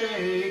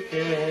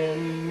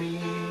forsaken me.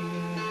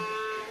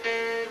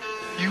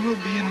 You will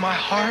be in my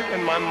heart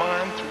and my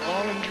mind through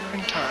all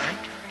enduring time.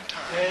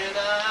 When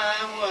I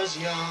was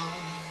young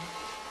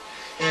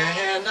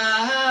and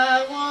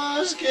I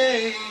was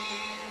gay,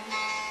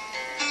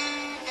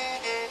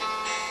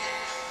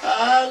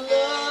 I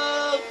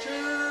loved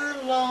her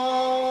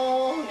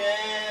long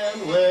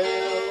and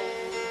well,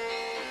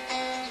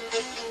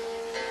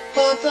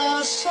 but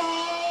the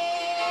sorrow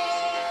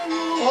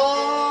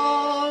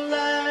all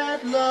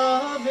that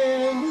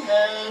loving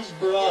has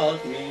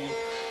brought me,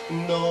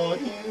 no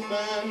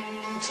human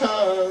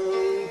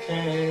tongue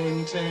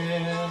can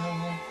tell.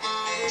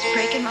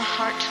 breaking my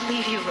heart to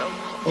leave you, Roma.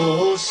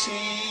 Oh,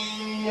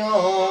 see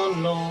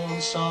yon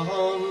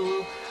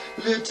lonesome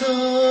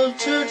little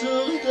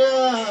turtle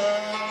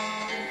dove.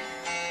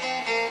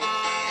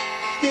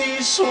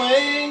 He's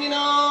swinging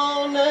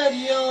on that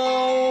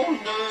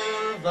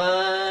yonder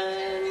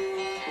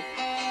vine,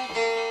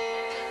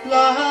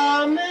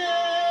 lamenting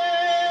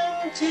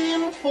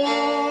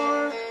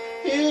for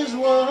his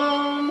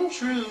one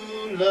true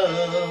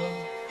love,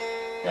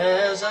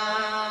 as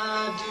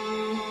I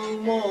do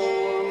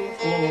mourn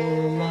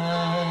for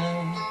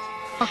mine.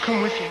 I'll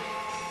come with you.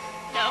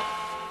 No.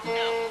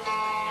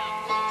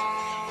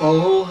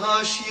 Oh,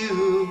 hush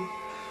you,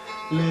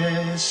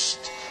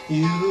 lest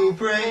you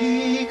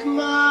break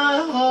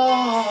my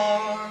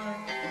heart,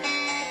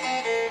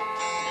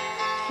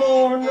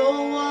 for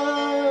no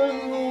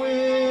one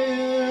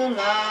will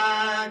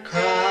I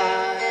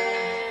cry.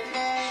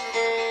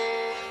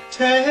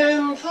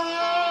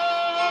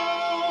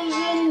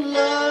 10,000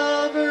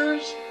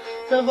 lovers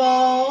have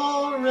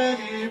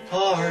already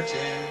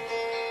parted,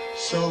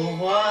 so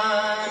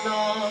why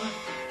not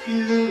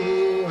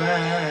you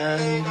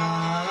and I?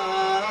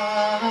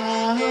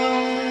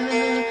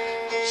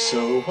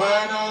 So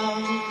why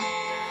not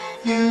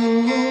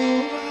you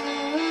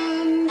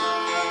and I?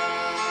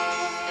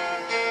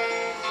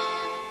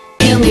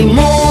 Give me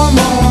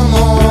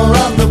more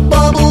of the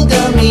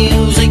bubblegum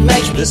music.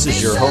 This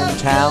is your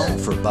hometown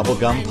for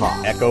bubblegum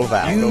pop. Echo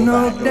Valley. You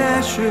know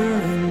Dasher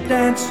and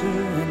Dancer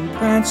and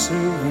Prancer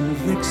and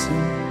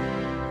Vixen,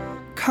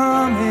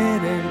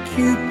 Comet and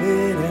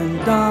Cupid and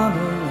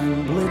Donner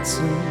and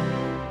Blitzen.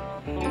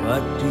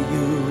 But do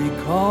you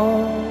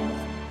recall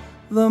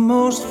the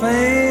most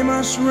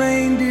famous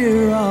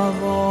reindeer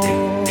of all?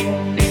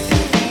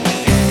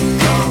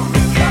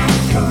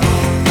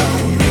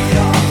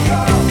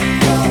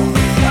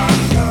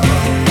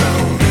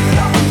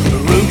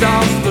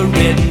 Rudolph the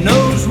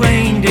red-nosed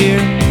reindeer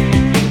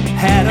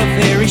had a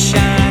very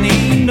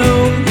shiny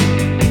nose,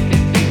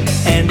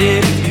 and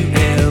if you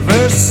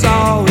ever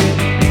saw it,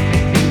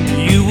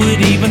 you would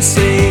even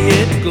say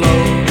it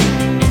glowed.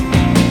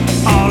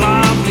 All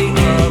of the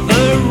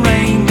other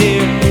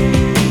reindeer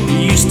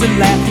used to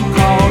laugh and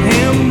call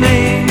him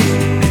names.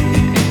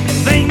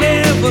 They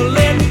never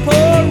let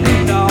poor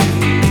Rudolph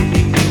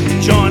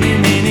join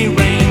in any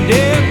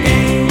reindeer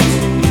games.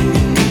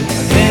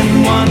 Then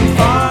one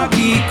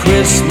foggy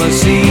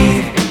Christmas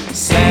Eve,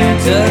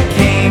 Santa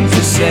came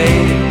to say,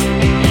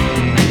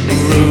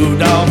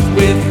 Rudolph,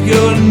 with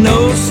your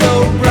nose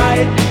so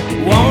bright,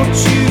 won't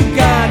you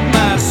guide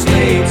my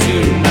sleigh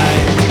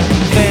tonight?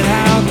 Then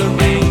how the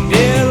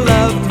reindeer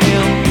loved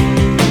him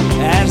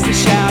as they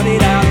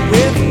shouted out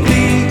with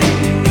glee,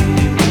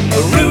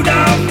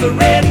 Rudolph the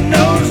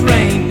red-nosed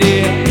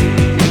reindeer,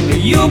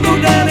 you'll go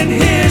down in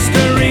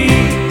history.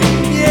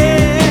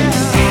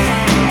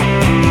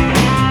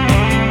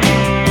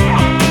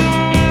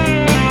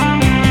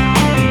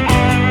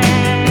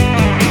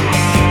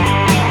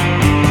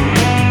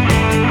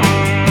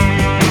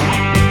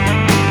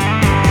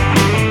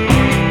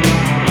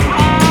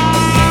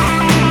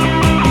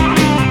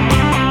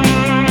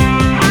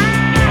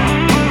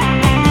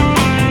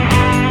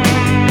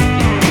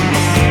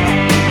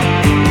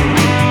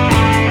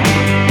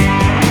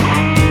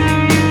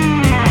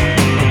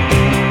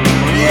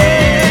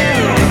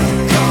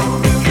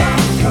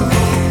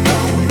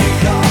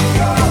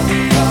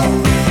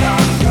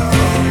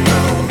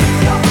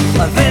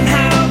 Then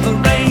how the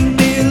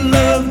reindeer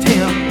loved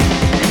him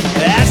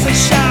as they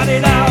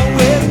shouted out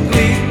with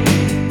glee,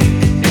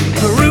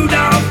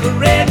 Rudolph the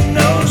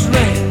red-nosed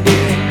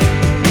reindeer,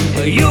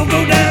 you'll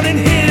go down in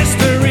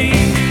history.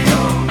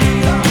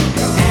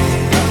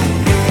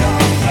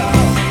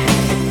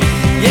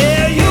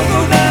 Yeah, you'll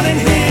go down in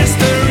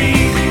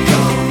history.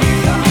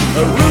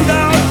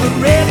 Rudolph the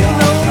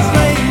red-nosed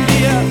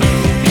reindeer,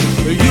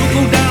 you'll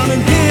go down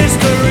in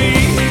history.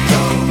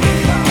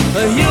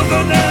 You'll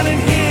go down in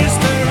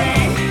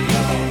history.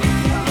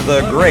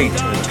 The great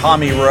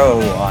Tommy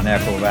Rowe on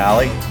Echo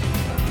Valley.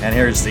 And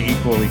here's the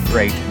equally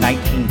great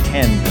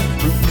 1910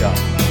 Fruitgum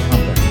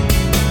Company.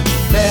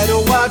 Better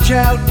watch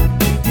out,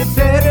 you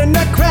better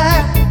not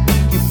cry,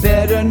 you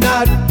better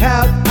not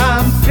pout,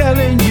 I'm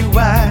telling you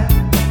why.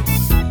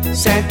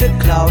 Santa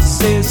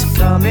Claus is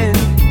coming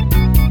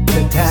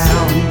to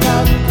town.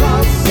 Santa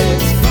Claus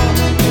is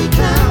coming to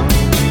town.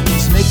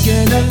 He's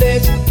making a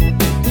list,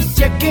 he's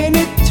checking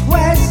it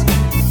twice,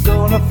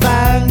 gonna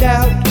find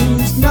out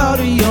who's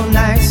naughty or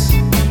nice.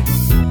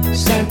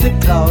 Santa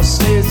Claus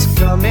is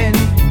coming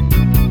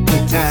to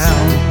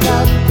town.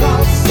 Santa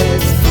Claus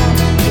is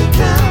coming to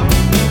town.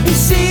 He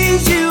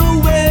sees you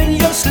when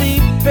you're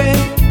sleeping,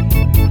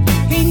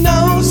 he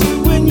knows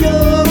when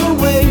you're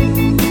awake,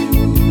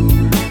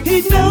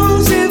 he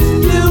knows if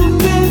you've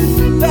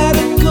been bad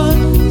or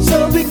good,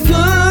 so be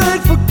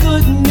good for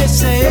goodness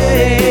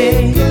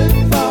sake. Good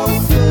for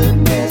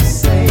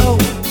goodness sake. Oh,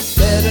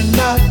 better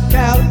not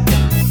pout,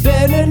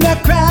 better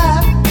not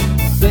cry,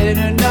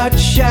 better not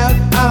shout,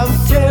 I'm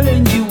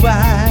telling you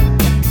why.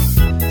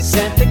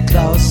 Santa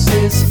Claus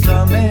is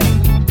coming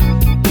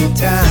to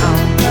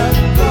town.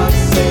 Santa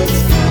Claus is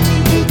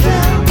coming to town.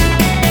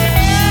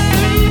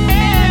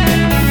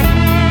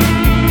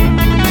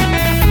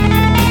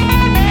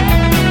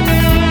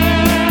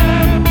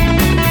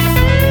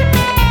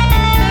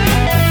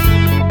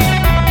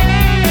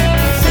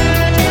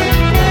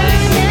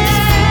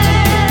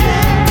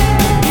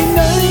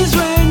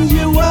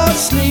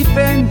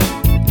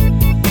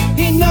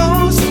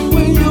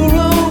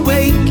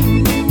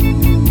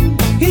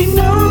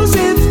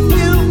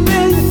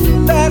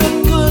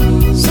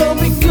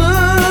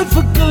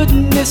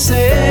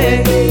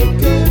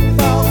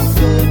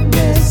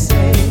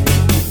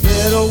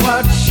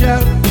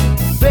 shout,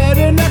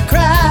 better not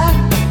cry,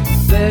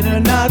 better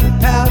not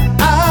pout.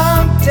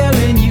 I'm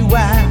telling you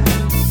why.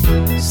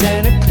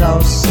 Santa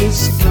Claus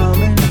is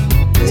coming.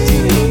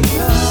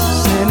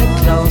 Santa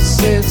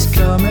Claus is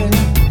coming.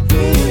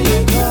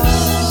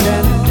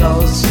 Santa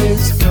Claus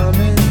is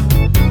coming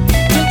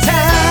to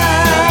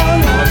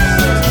town.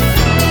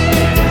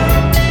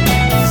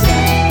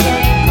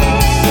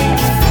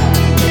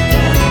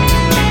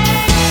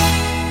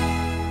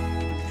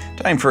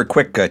 Time for a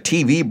quick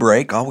TV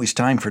break. Always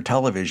time for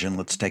television.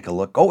 Let's take a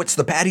look. Oh, it's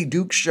the Patty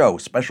Duke Show,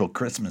 special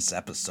Christmas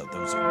episode.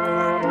 Those are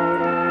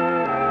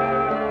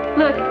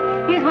Look,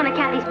 here's one of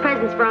Kathy's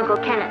presents for Uncle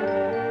Kenneth.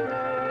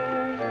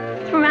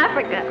 It's from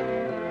Africa.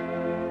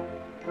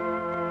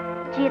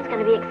 Gee, it's going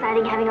to be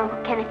exciting having Uncle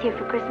Kenneth here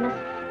for Christmas.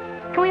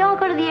 Can we all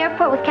go to the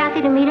airport with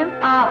Kathy to meet him?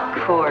 Of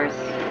course.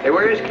 Hey,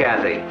 where is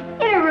Kathy?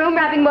 In her room,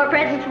 wrapping more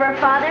presents for her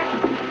father.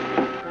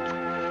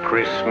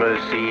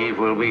 Christmas Eve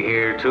will be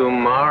here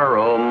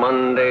tomorrow.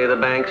 Monday the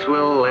banks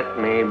will let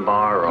me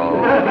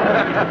borrow.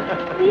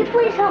 Will you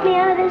please help me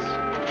out of this?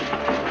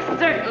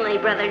 Certainly,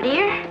 brother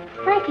dear.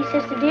 Thank you,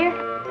 sister dear.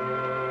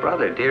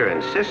 Brother dear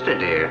and sister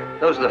dear.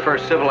 Those are the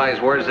first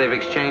civilized words they've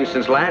exchanged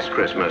since last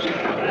Christmas.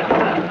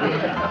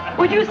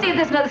 Would you see if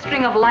there's another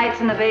string of lights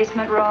in the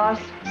basement,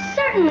 Ross?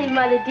 Certainly,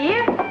 mother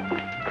dear.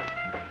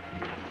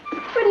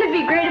 Wouldn't it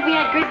be great if we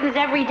had Christmas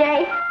every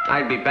day?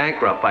 I'd be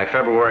bankrupt by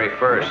February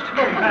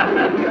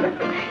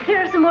 1st.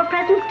 Here are some more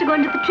presents to go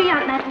into the tree,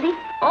 Aunt Natalie.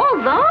 All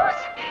those?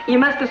 You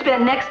must have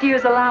spent next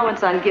year's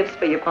allowance on gifts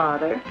for your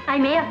father. I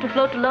may have to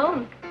float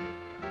alone.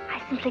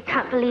 I simply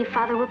can't believe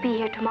Father will be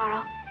here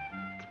tomorrow.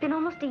 It's been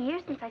almost a year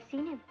since I've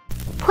seen him.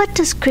 What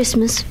does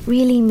Christmas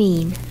really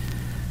mean?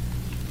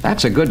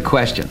 That's a good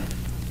question.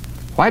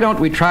 Why don't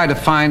we try to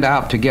find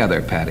out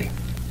together, Patty?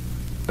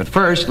 But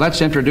first,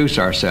 let's introduce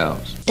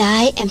ourselves.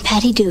 Di and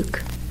Patty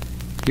Duke.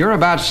 You're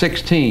about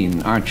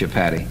 16, aren't you,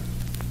 Patty?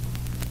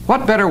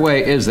 What better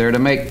way is there to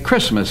make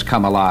Christmas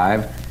come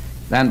alive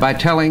than by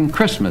telling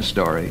Christmas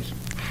stories?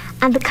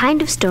 And the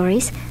kind of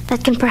stories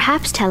that can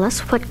perhaps tell us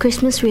what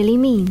Christmas really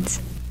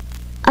means.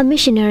 A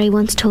missionary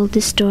once told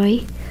this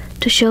story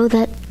to show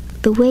that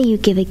the way you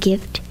give a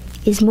gift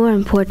is more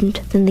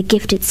important than the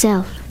gift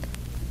itself.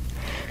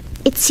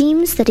 It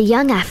seems that a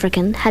young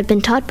African had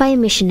been taught by a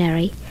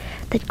missionary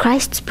that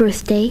Christ's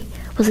birthday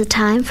was a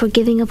time for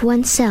giving of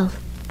oneself.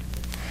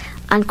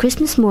 On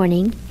Christmas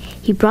morning,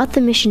 he brought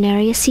the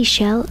missionary a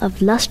seashell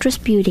of lustrous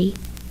beauty.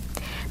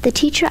 The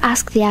teacher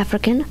asked the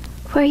African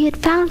where he had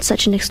found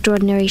such an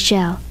extraordinary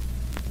shell.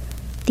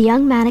 The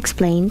young man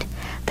explained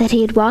that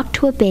he had walked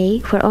to a bay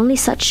where only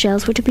such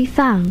shells were to be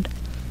found.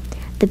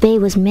 The bay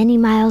was many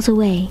miles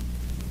away.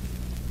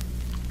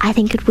 "I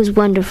think it was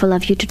wonderful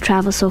of you to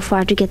travel so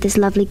far to get this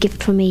lovely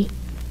gift for me,"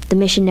 the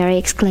missionary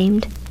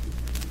exclaimed.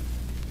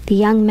 The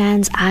young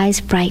man's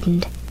eyes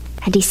brightened,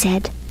 and he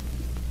said,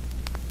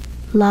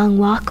 "Long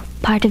walk,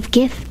 part of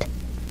gift."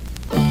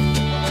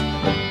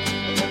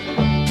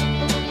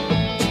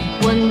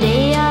 One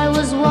day I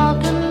was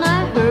walking,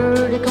 I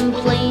heard a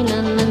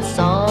complaining and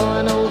saw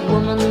an old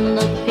woman,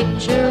 the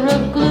picture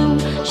of gloom.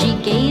 She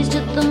gazed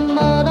at the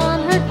mud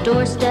on her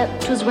doorstep,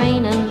 'twas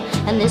raining,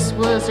 and this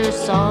was her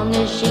song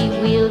as she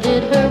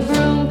wielded her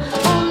broom.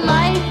 Oh,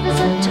 life is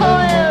a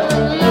toil,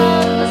 and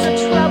love is a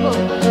trouble.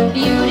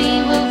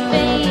 Beauty will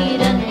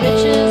fade and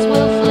riches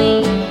will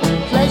flee.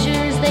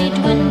 Pleasures they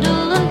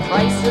dwindle and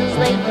prices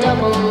they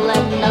double,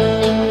 and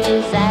nothing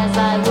is as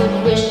I would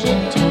wish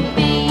it to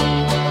be.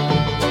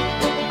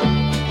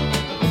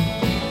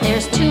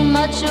 There's too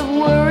much of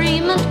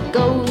worriment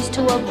goes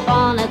to a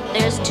bonnet.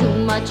 There's too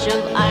much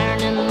of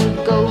ironing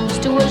goes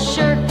to a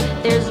shirt.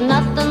 There's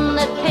nothing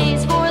that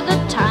pays for the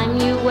time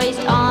you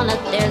waste on it.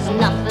 There's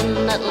nothing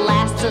that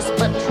lasts us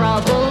but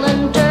trouble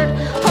and dirt.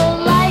 Oh,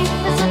 life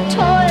is a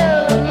toil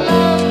and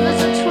love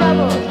is a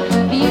trouble.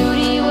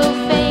 Beauty will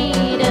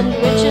fade and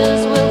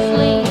riches will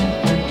flee.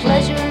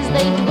 Pleasures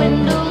they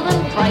dwindle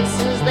and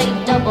prices they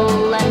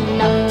double, and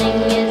nothing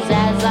is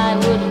as I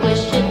would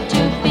wish it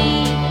to be.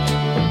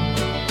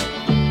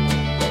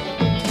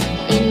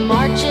 In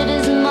March it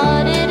is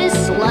mud, it is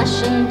slush.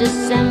 In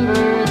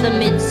December the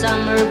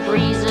midsummer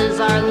breezes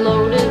are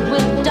loaded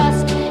with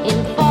dust. In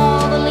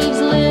fall the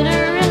leaves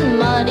litter. In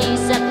muddy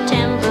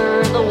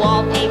September the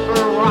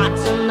wallpaper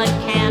rots and the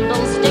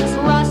candlesticks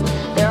rust.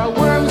 There are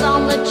worms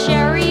on the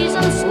cherries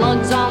and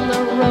slugs on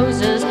the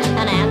roses,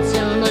 and ants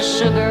in the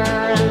sugar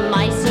and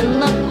mice in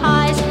the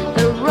pies.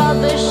 The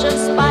rubbish of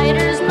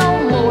spiders no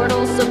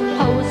mortal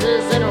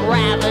supposes, and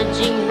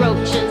ravaging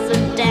roaches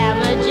and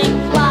damaging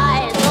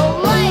flies. Oh,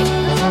 life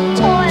is a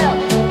toil,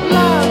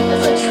 love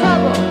is a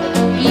trouble.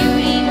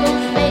 Beauty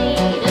will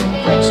fade and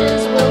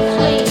riches will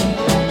flee.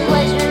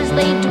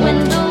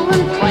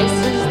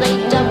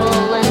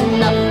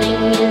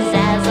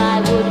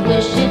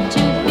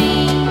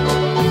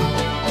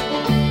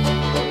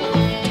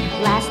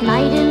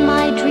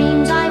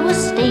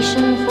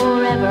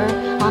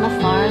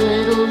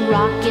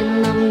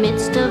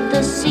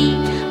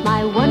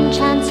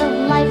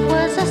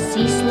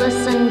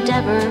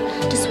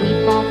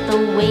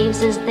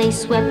 kisses they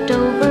swept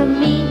over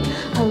me.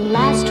 Her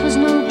last was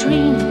no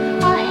dream,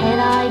 ahead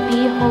I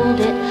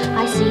behold it.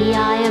 I see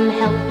I am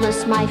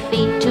helpless, my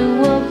fate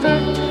to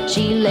avert.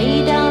 She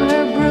laid down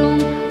her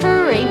broom,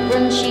 her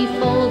apron she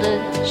folded.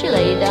 She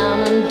lay down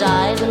and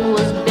died and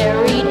was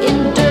buried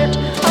in dirt.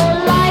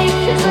 Oh,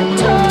 life is a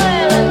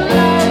toil and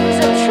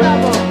love's a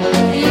trouble.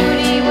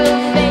 Beauty will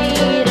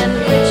fade and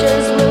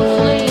riches will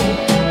flee.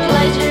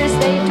 Pleasures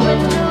they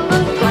dwindle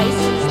and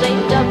prices they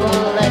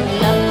double, and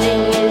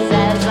nothing is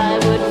as I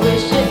would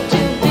wish it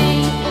to be.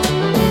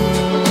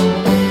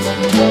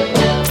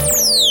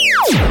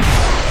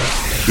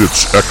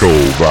 It's Echo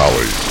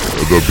Valley,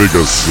 the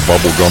biggest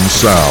bubblegum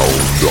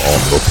sound on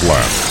the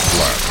planet.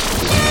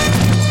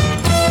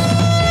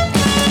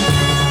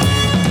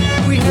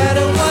 We had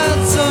a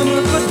wild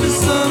summer, but the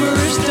summer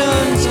is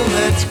done, so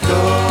let's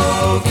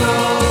go,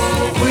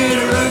 go,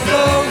 winter,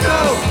 go, go.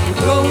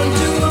 We're going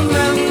to a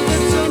mountain,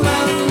 it's a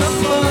mountain of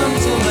fun,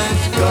 so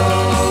let's go,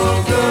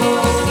 go,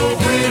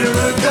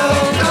 winter, go,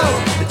 go.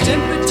 The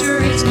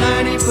temperature is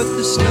 90, but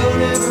the snow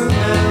never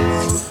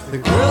melts. The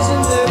girls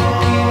in their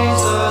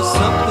bikinis are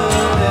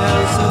something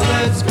else, so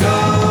let's go,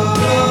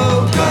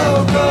 go,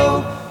 go,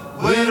 go,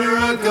 winter,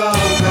 go,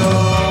 go.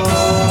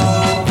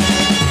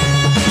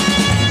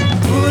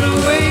 Put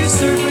away your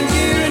surfing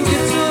gear and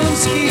get some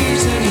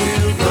skis, and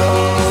we'll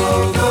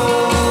go, go,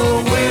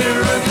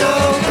 winter, go,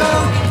 go.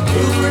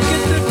 We'll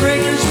forget the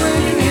breakers when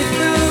you hit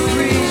the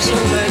breeze, so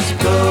let's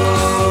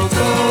go,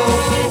 go,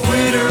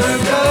 winter,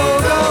 go,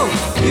 go.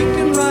 You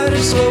can ride a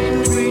slope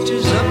that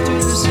reaches up to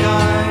the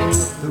sky.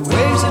 The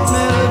waves at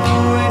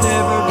Malibu ain't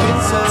ever been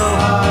so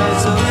high,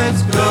 so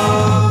let's go,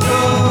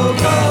 go,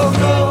 go,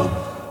 go,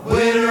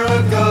 winter,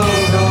 go,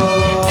 go.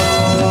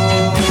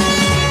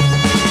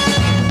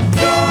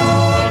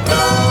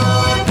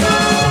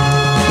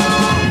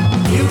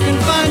 You can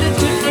find a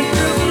different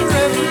girl for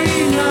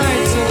every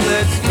night, so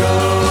let's go,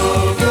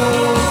 go,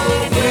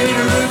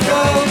 winter, go,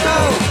 go.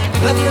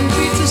 Let them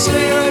pizza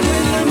stay right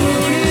when the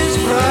moon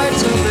is bright,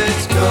 so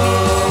let's go,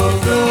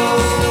 go,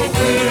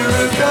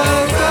 winter, go,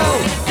 go.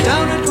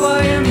 Down at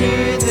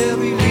Wyoming they'll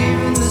be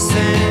leaving the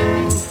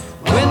sand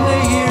when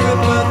they hear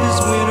about this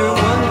winter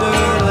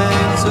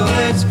wonderland, so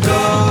let's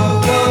go,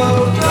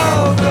 go,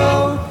 go, go,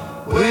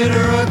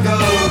 winter, go,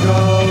 go.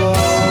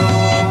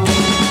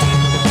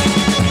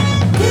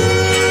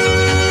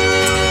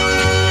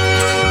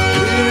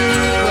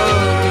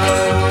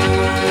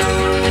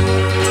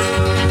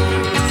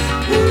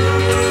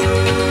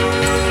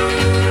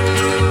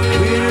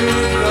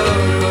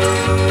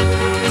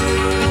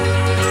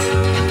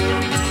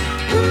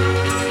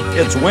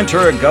 It's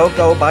Winter a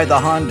Go-Go by the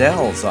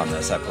Hondells on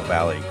this Echo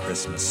Valley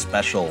Christmas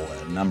special,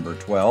 number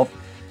 12.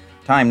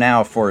 Time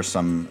now for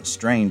some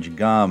strange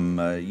gum.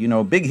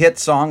 Big hit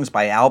songs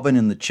by Alvin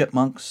and the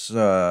Chipmunks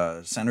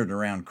centered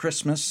around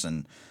Christmas,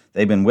 and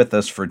they've been with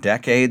us for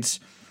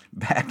decades.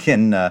 Back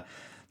in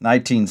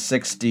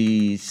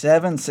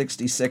 1967,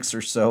 66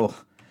 or so,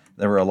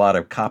 there were a lot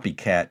of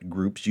copycat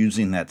groups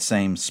using that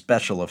same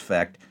special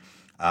effect.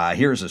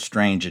 Here's a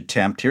strange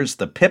attempt. Here's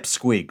the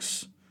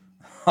Pipsqueeks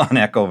on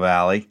Echo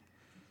Valley.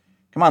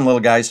 Come on, little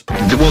guys.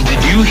 Well,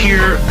 did you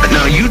hear?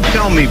 Now, you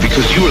tell me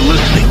because you were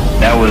listening.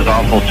 That was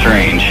awful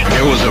strange.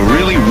 There was a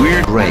really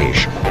weird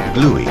grayish,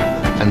 gluey,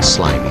 and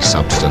slimy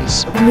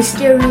substance. A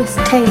mysterious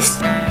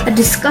taste. A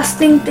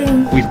disgusting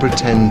thing. We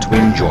pretend to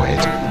enjoy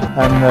it.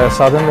 And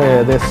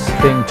suddenly this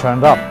thing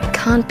turned up.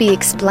 Can't be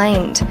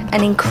explained.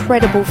 An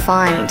incredible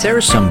find.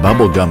 There's some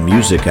bubblegum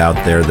music out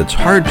there that's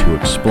hard to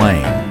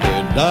explain.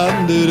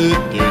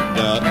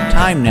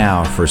 Time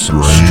now for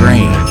some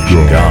strange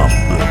gum.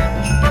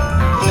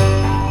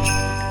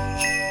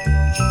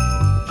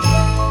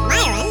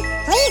 Myron,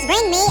 please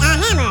bring me a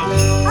hammer.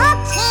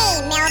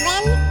 Okay,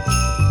 Melvin.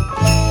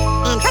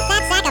 And put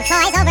that sack of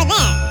toys over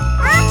there.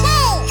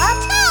 Okay,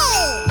 okay.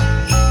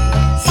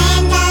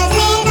 Santa's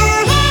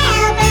little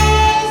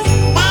helpers,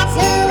 that's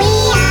who we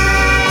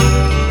are.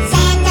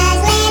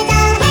 Santa's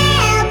little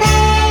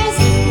helpers,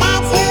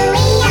 that's who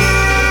we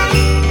are.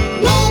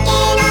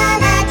 Making all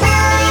the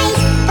toys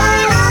for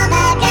all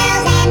the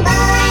girls and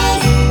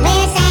boys.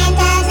 We're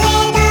Santa's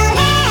little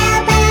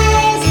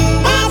helpers,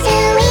 that's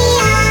who we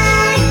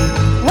are.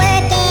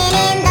 Working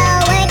in the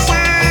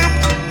workshop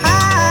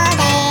all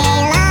day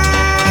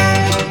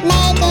long.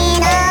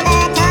 Making all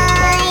the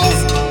toys,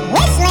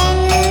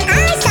 whistling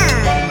our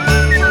song.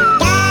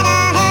 Gotta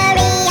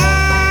hurry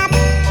up,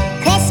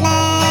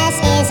 Christmas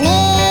is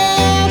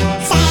near.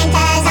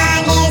 Santa's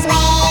on his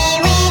way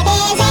with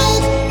his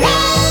 8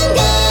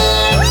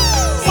 reindeer.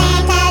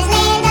 Santa's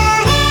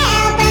little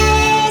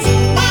helpers,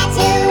 that's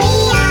who we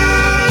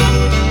are.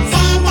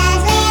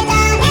 Santa's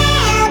little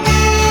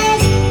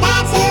helpers,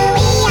 that's who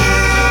we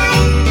are.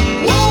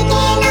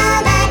 Making all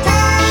the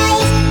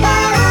toys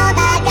for all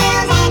the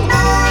girls and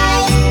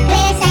boys.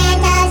 We're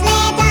Santa's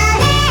little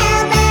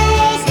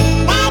helpers,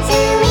 that's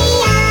who we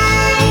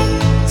are.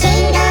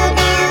 Jingle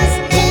bells,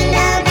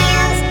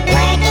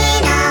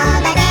 working all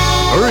the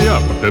day. Hurry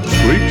up,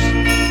 Pipsqueeks.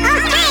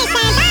 Okay,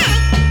 Santa!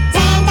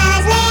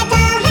 Santa's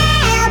little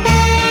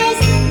helpers,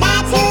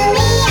 that's who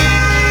we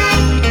are.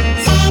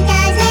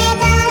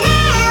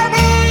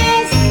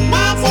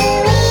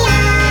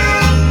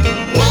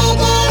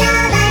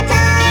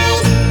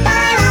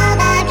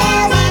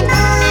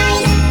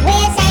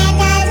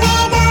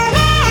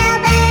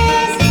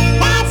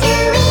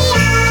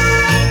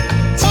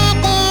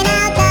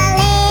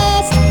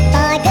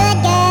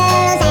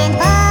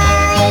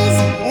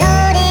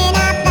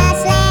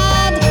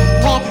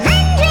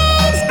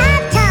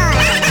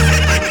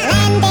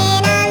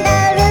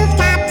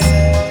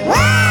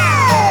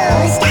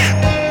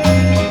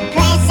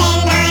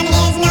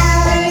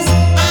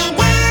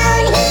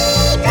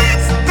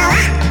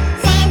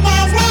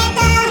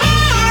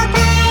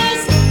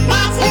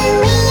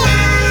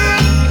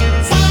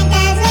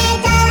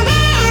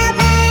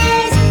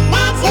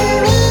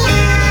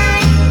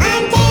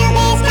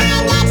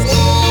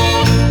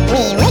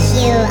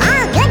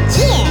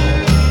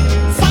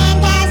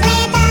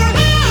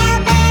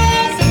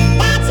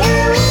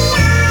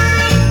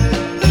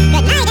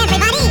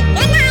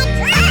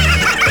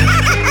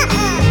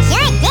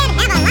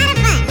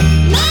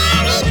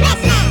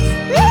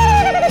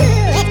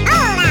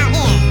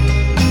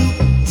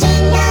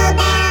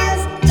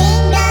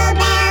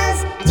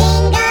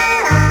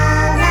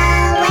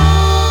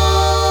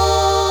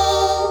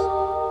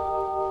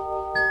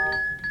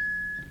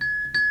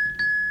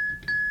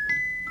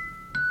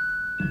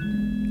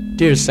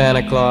 Dear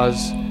Santa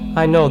Claus,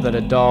 I know that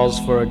a doll's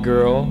for a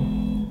girl,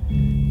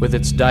 with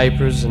its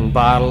diapers and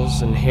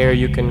bottles and hair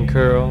you can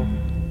curl.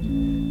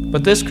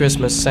 But this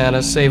Christmas,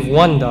 Santa, save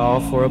one doll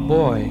for a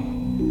boy.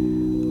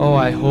 Oh,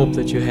 I hope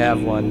that you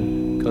have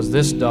one, 'cause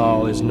this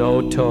doll is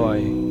no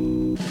toy.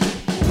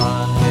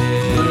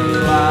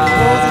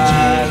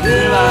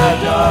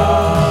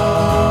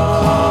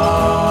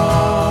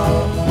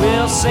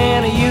 Well,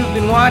 Santa, you've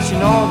been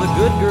watching all the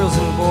good girls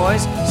and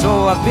boys,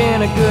 so I've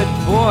been a good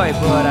boy,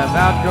 but I've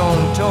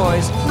outgrown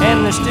toys.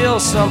 And there's still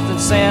something,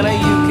 Santa,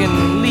 you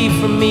can leave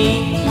for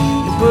me,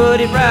 and put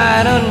it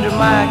right under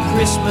my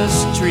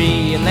Christmas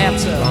tree, and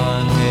that's a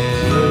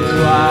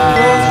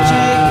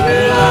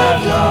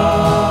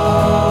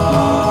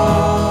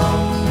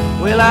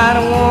well, I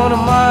don't want a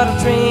model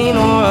train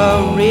or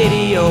a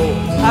radio.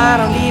 I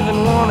don't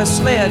even want a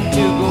sled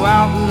to go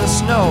out in the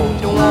snow.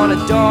 Don't want a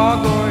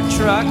dog or a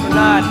truck or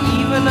not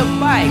even a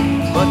bike.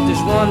 But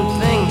there's one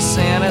thing,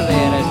 Santa,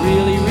 that I'd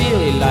really,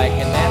 really like,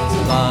 and that's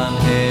a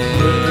one-head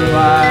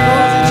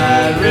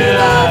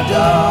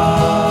doll.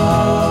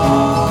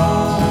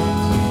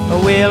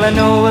 Well, I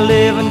know a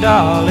living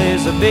doll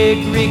is a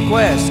big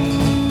request,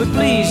 but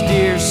please,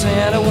 dear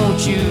Santa,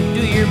 won't you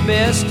do your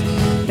best?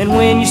 And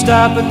when you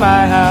stop at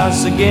my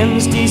house again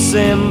this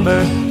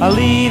December, I'll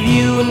leave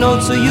you a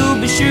note so you'll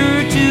be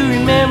sure to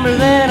remember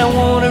that I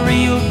want a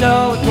real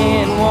doll that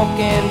can walk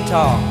and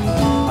talk.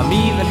 I'm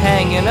even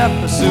hanging up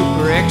a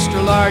super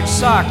extra large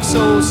sock.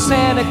 So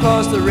Santa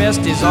Claus, the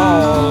rest is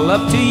all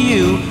up to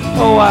you.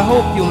 Oh, I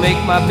hope you'll make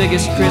my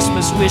biggest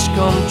Christmas wish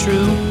come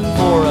true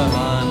for a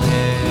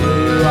one-head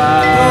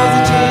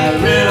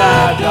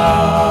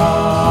doll.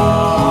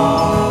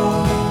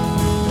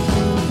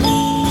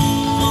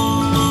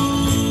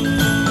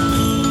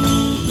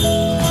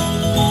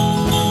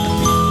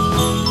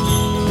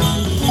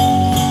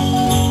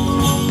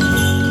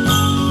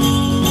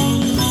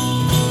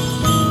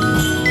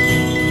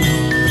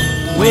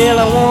 Well,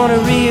 I want a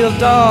real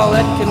doll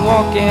that can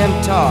walk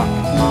and talk.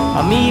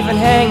 I'm even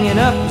hanging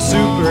up a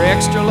super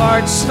extra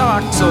large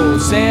stock. So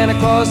Santa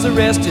Claus, the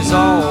rest is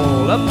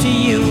all up to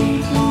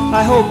you.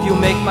 I hope you'll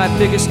make my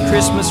biggest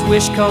Christmas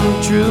wish come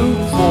true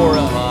for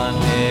a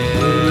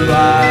one-head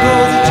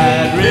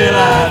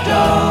real-life doll.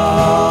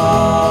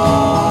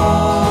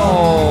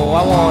 Oh,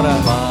 I want a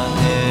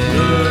one-head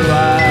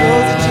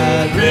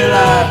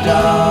real-life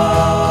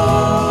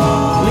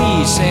doll.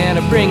 Please,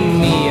 Santa, bring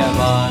me a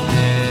one-head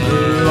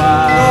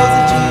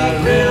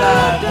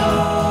real-life doll.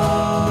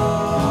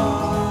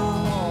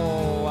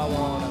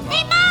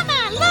 Hey, Mama,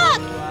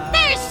 look!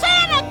 There's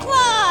Santa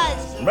Claus!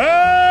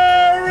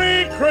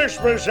 Merry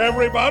Christmas,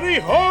 everybody!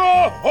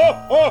 Ho, ho,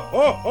 ho,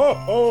 ho, ho,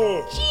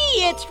 ho!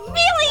 Gee, it's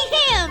really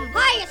him!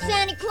 Hiya,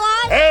 Santa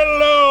Claus!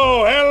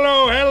 Hello,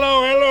 hello, hello,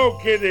 hello,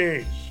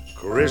 kiddies!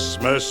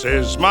 Christmas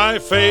is my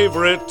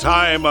favorite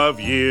time of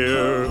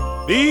year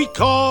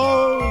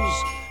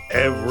because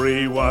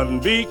everyone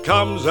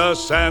becomes a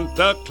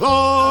Santa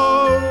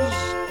Claus.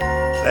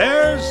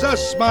 There's a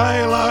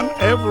smile on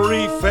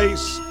every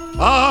face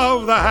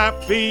of the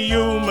happy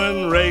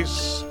human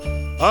race.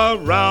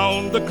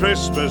 Around the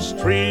Christmas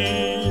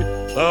tree,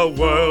 the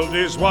world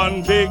is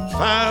one big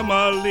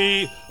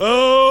family.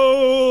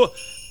 Oh,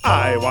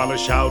 I want to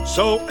shout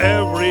so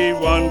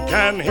everyone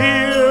can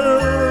hear.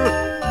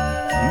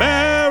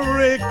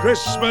 Merry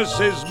Christmas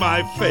is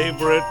my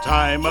favorite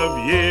time of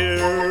year.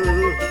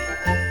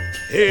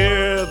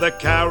 Hear the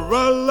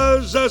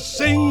carolers a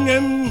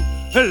singing,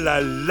 la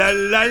la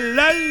la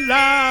la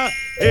la.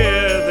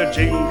 Hear the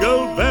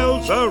jingle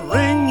bells a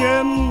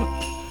ringing,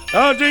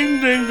 a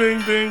ding ding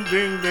ding ding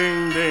ding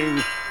ding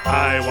ding.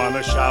 I want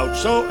to shout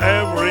so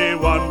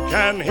everyone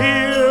can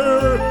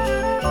hear.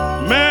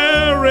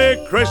 Merry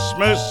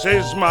Christmas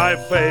is my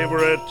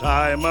favorite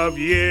time of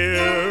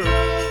year.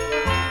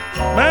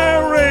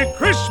 Merry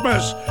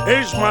Christmas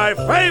is my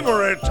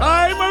favorite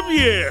time of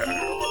year.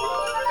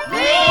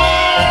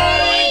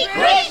 Merry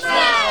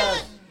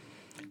Christmas!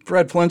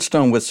 Fred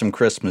Flintstone with some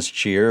Christmas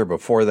cheer.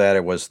 Before that,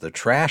 it was the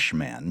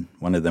Trashmen.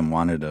 One of them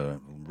wanted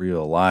a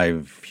real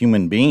live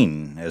human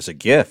being as a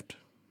gift.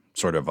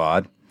 Sort of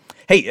odd.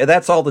 Hey,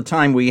 that's all the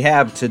time we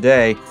have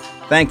today.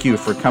 Thank you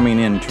for coming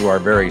in to our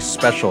very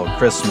special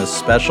Christmas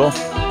special.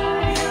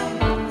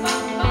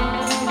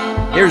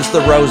 Here's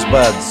the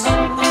Rosebuds.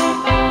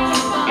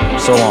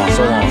 So long,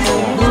 so long, so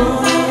long, so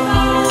long.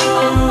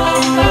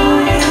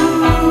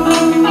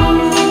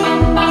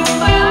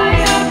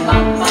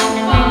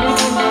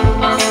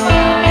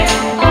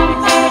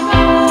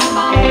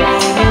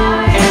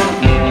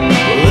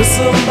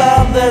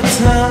 That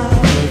time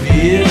of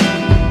year,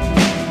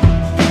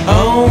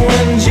 oh,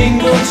 when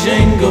jingle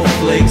jangle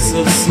flakes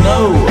of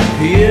snow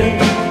appear,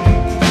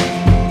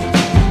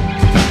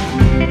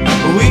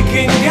 we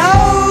can go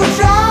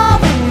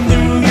driving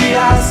through the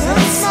ice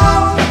and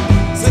snow.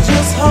 So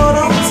just hold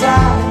on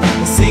tight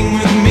and sing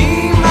with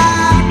me,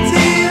 my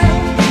dear.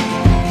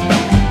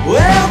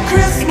 Well,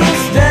 Christmas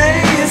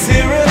Day is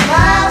here at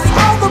last.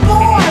 All the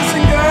boys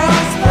and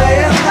girls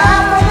play and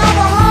laugh.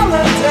 Another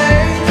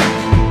holiday.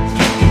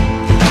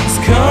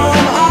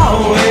 Come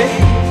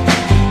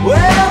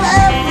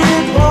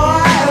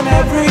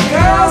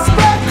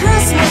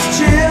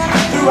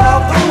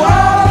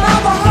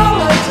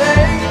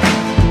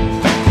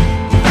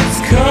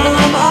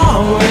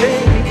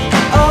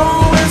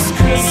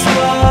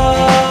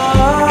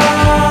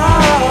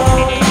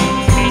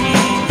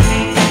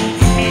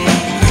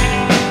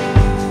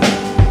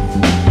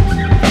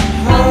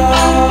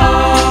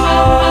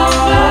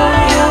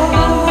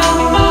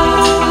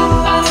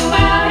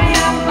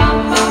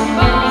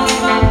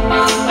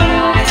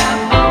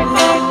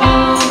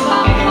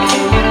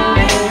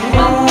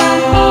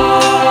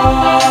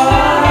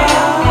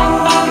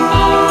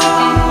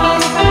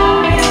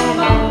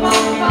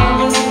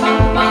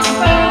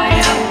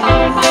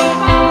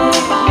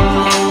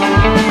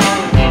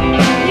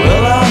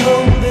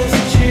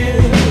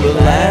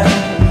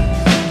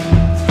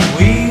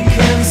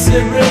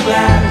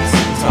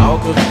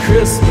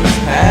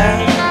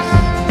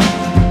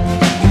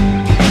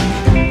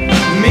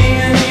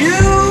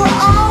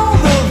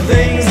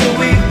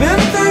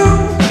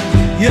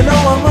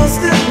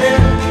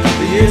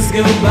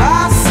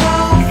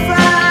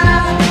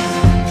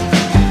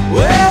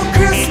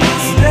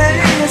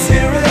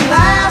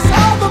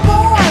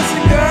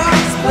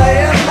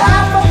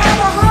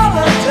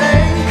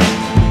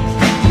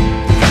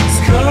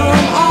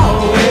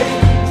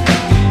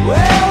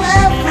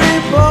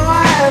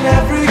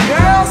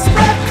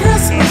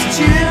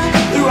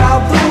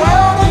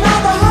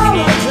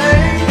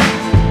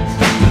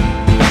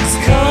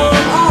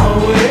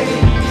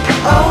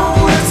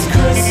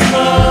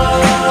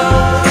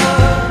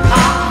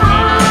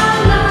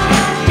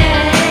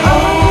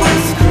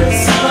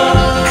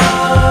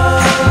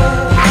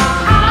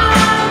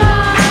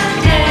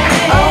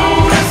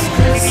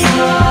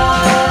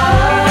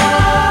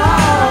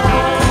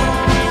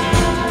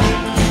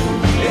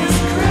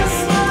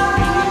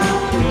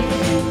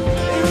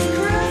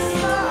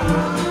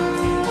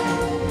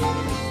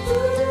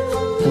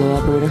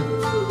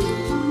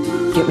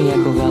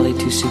Echo Valley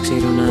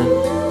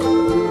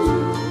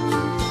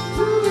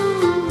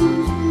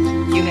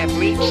 26809. You have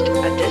reached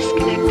a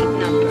disconnected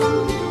number.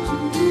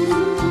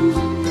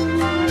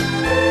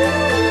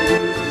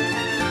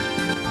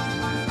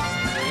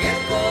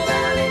 Echo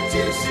Valley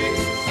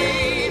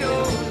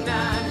 26809.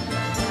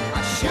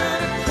 I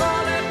should have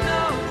called that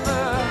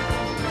number.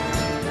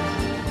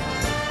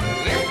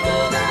 Echo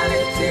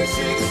Valley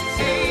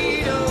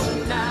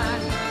 26809.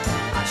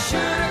 I should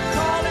have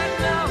called that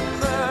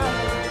number.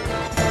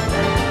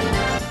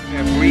 You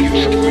have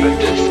reached a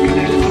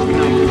disconnected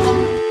number.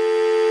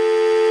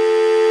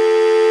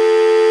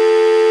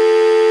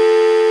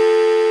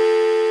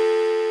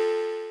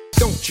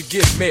 Don't you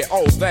give me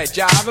all that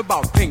jive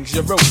about things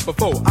you wrote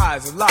before I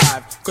was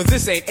alive. Cause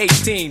this ain't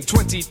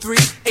 1823,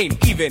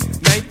 ain't even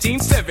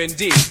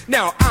 1970.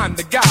 Now I'm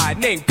the guy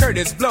named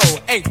Curtis Blow,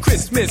 and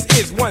Christmas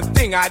is one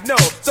thing I know.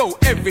 So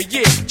every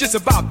year, just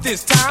about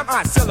this time,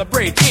 I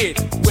celebrate it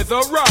with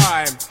a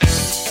rhyme.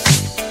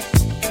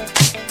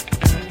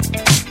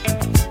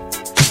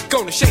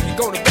 Gonna shake it,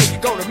 gonna bake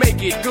it, gonna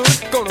make it good.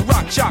 Gonna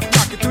rock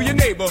it through your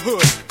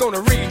neighborhood. Gonna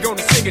read,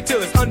 gonna sing it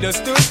till it's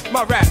understood.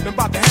 My rapping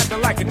about to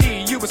happen like a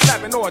knee you been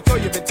slapping, or I throw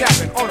you been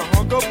tapping on a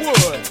hunk of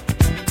wood.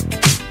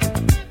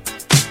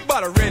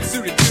 Bought a red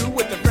suited dude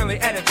with a friendly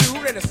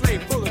attitude and a sleigh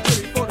full of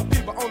goodies.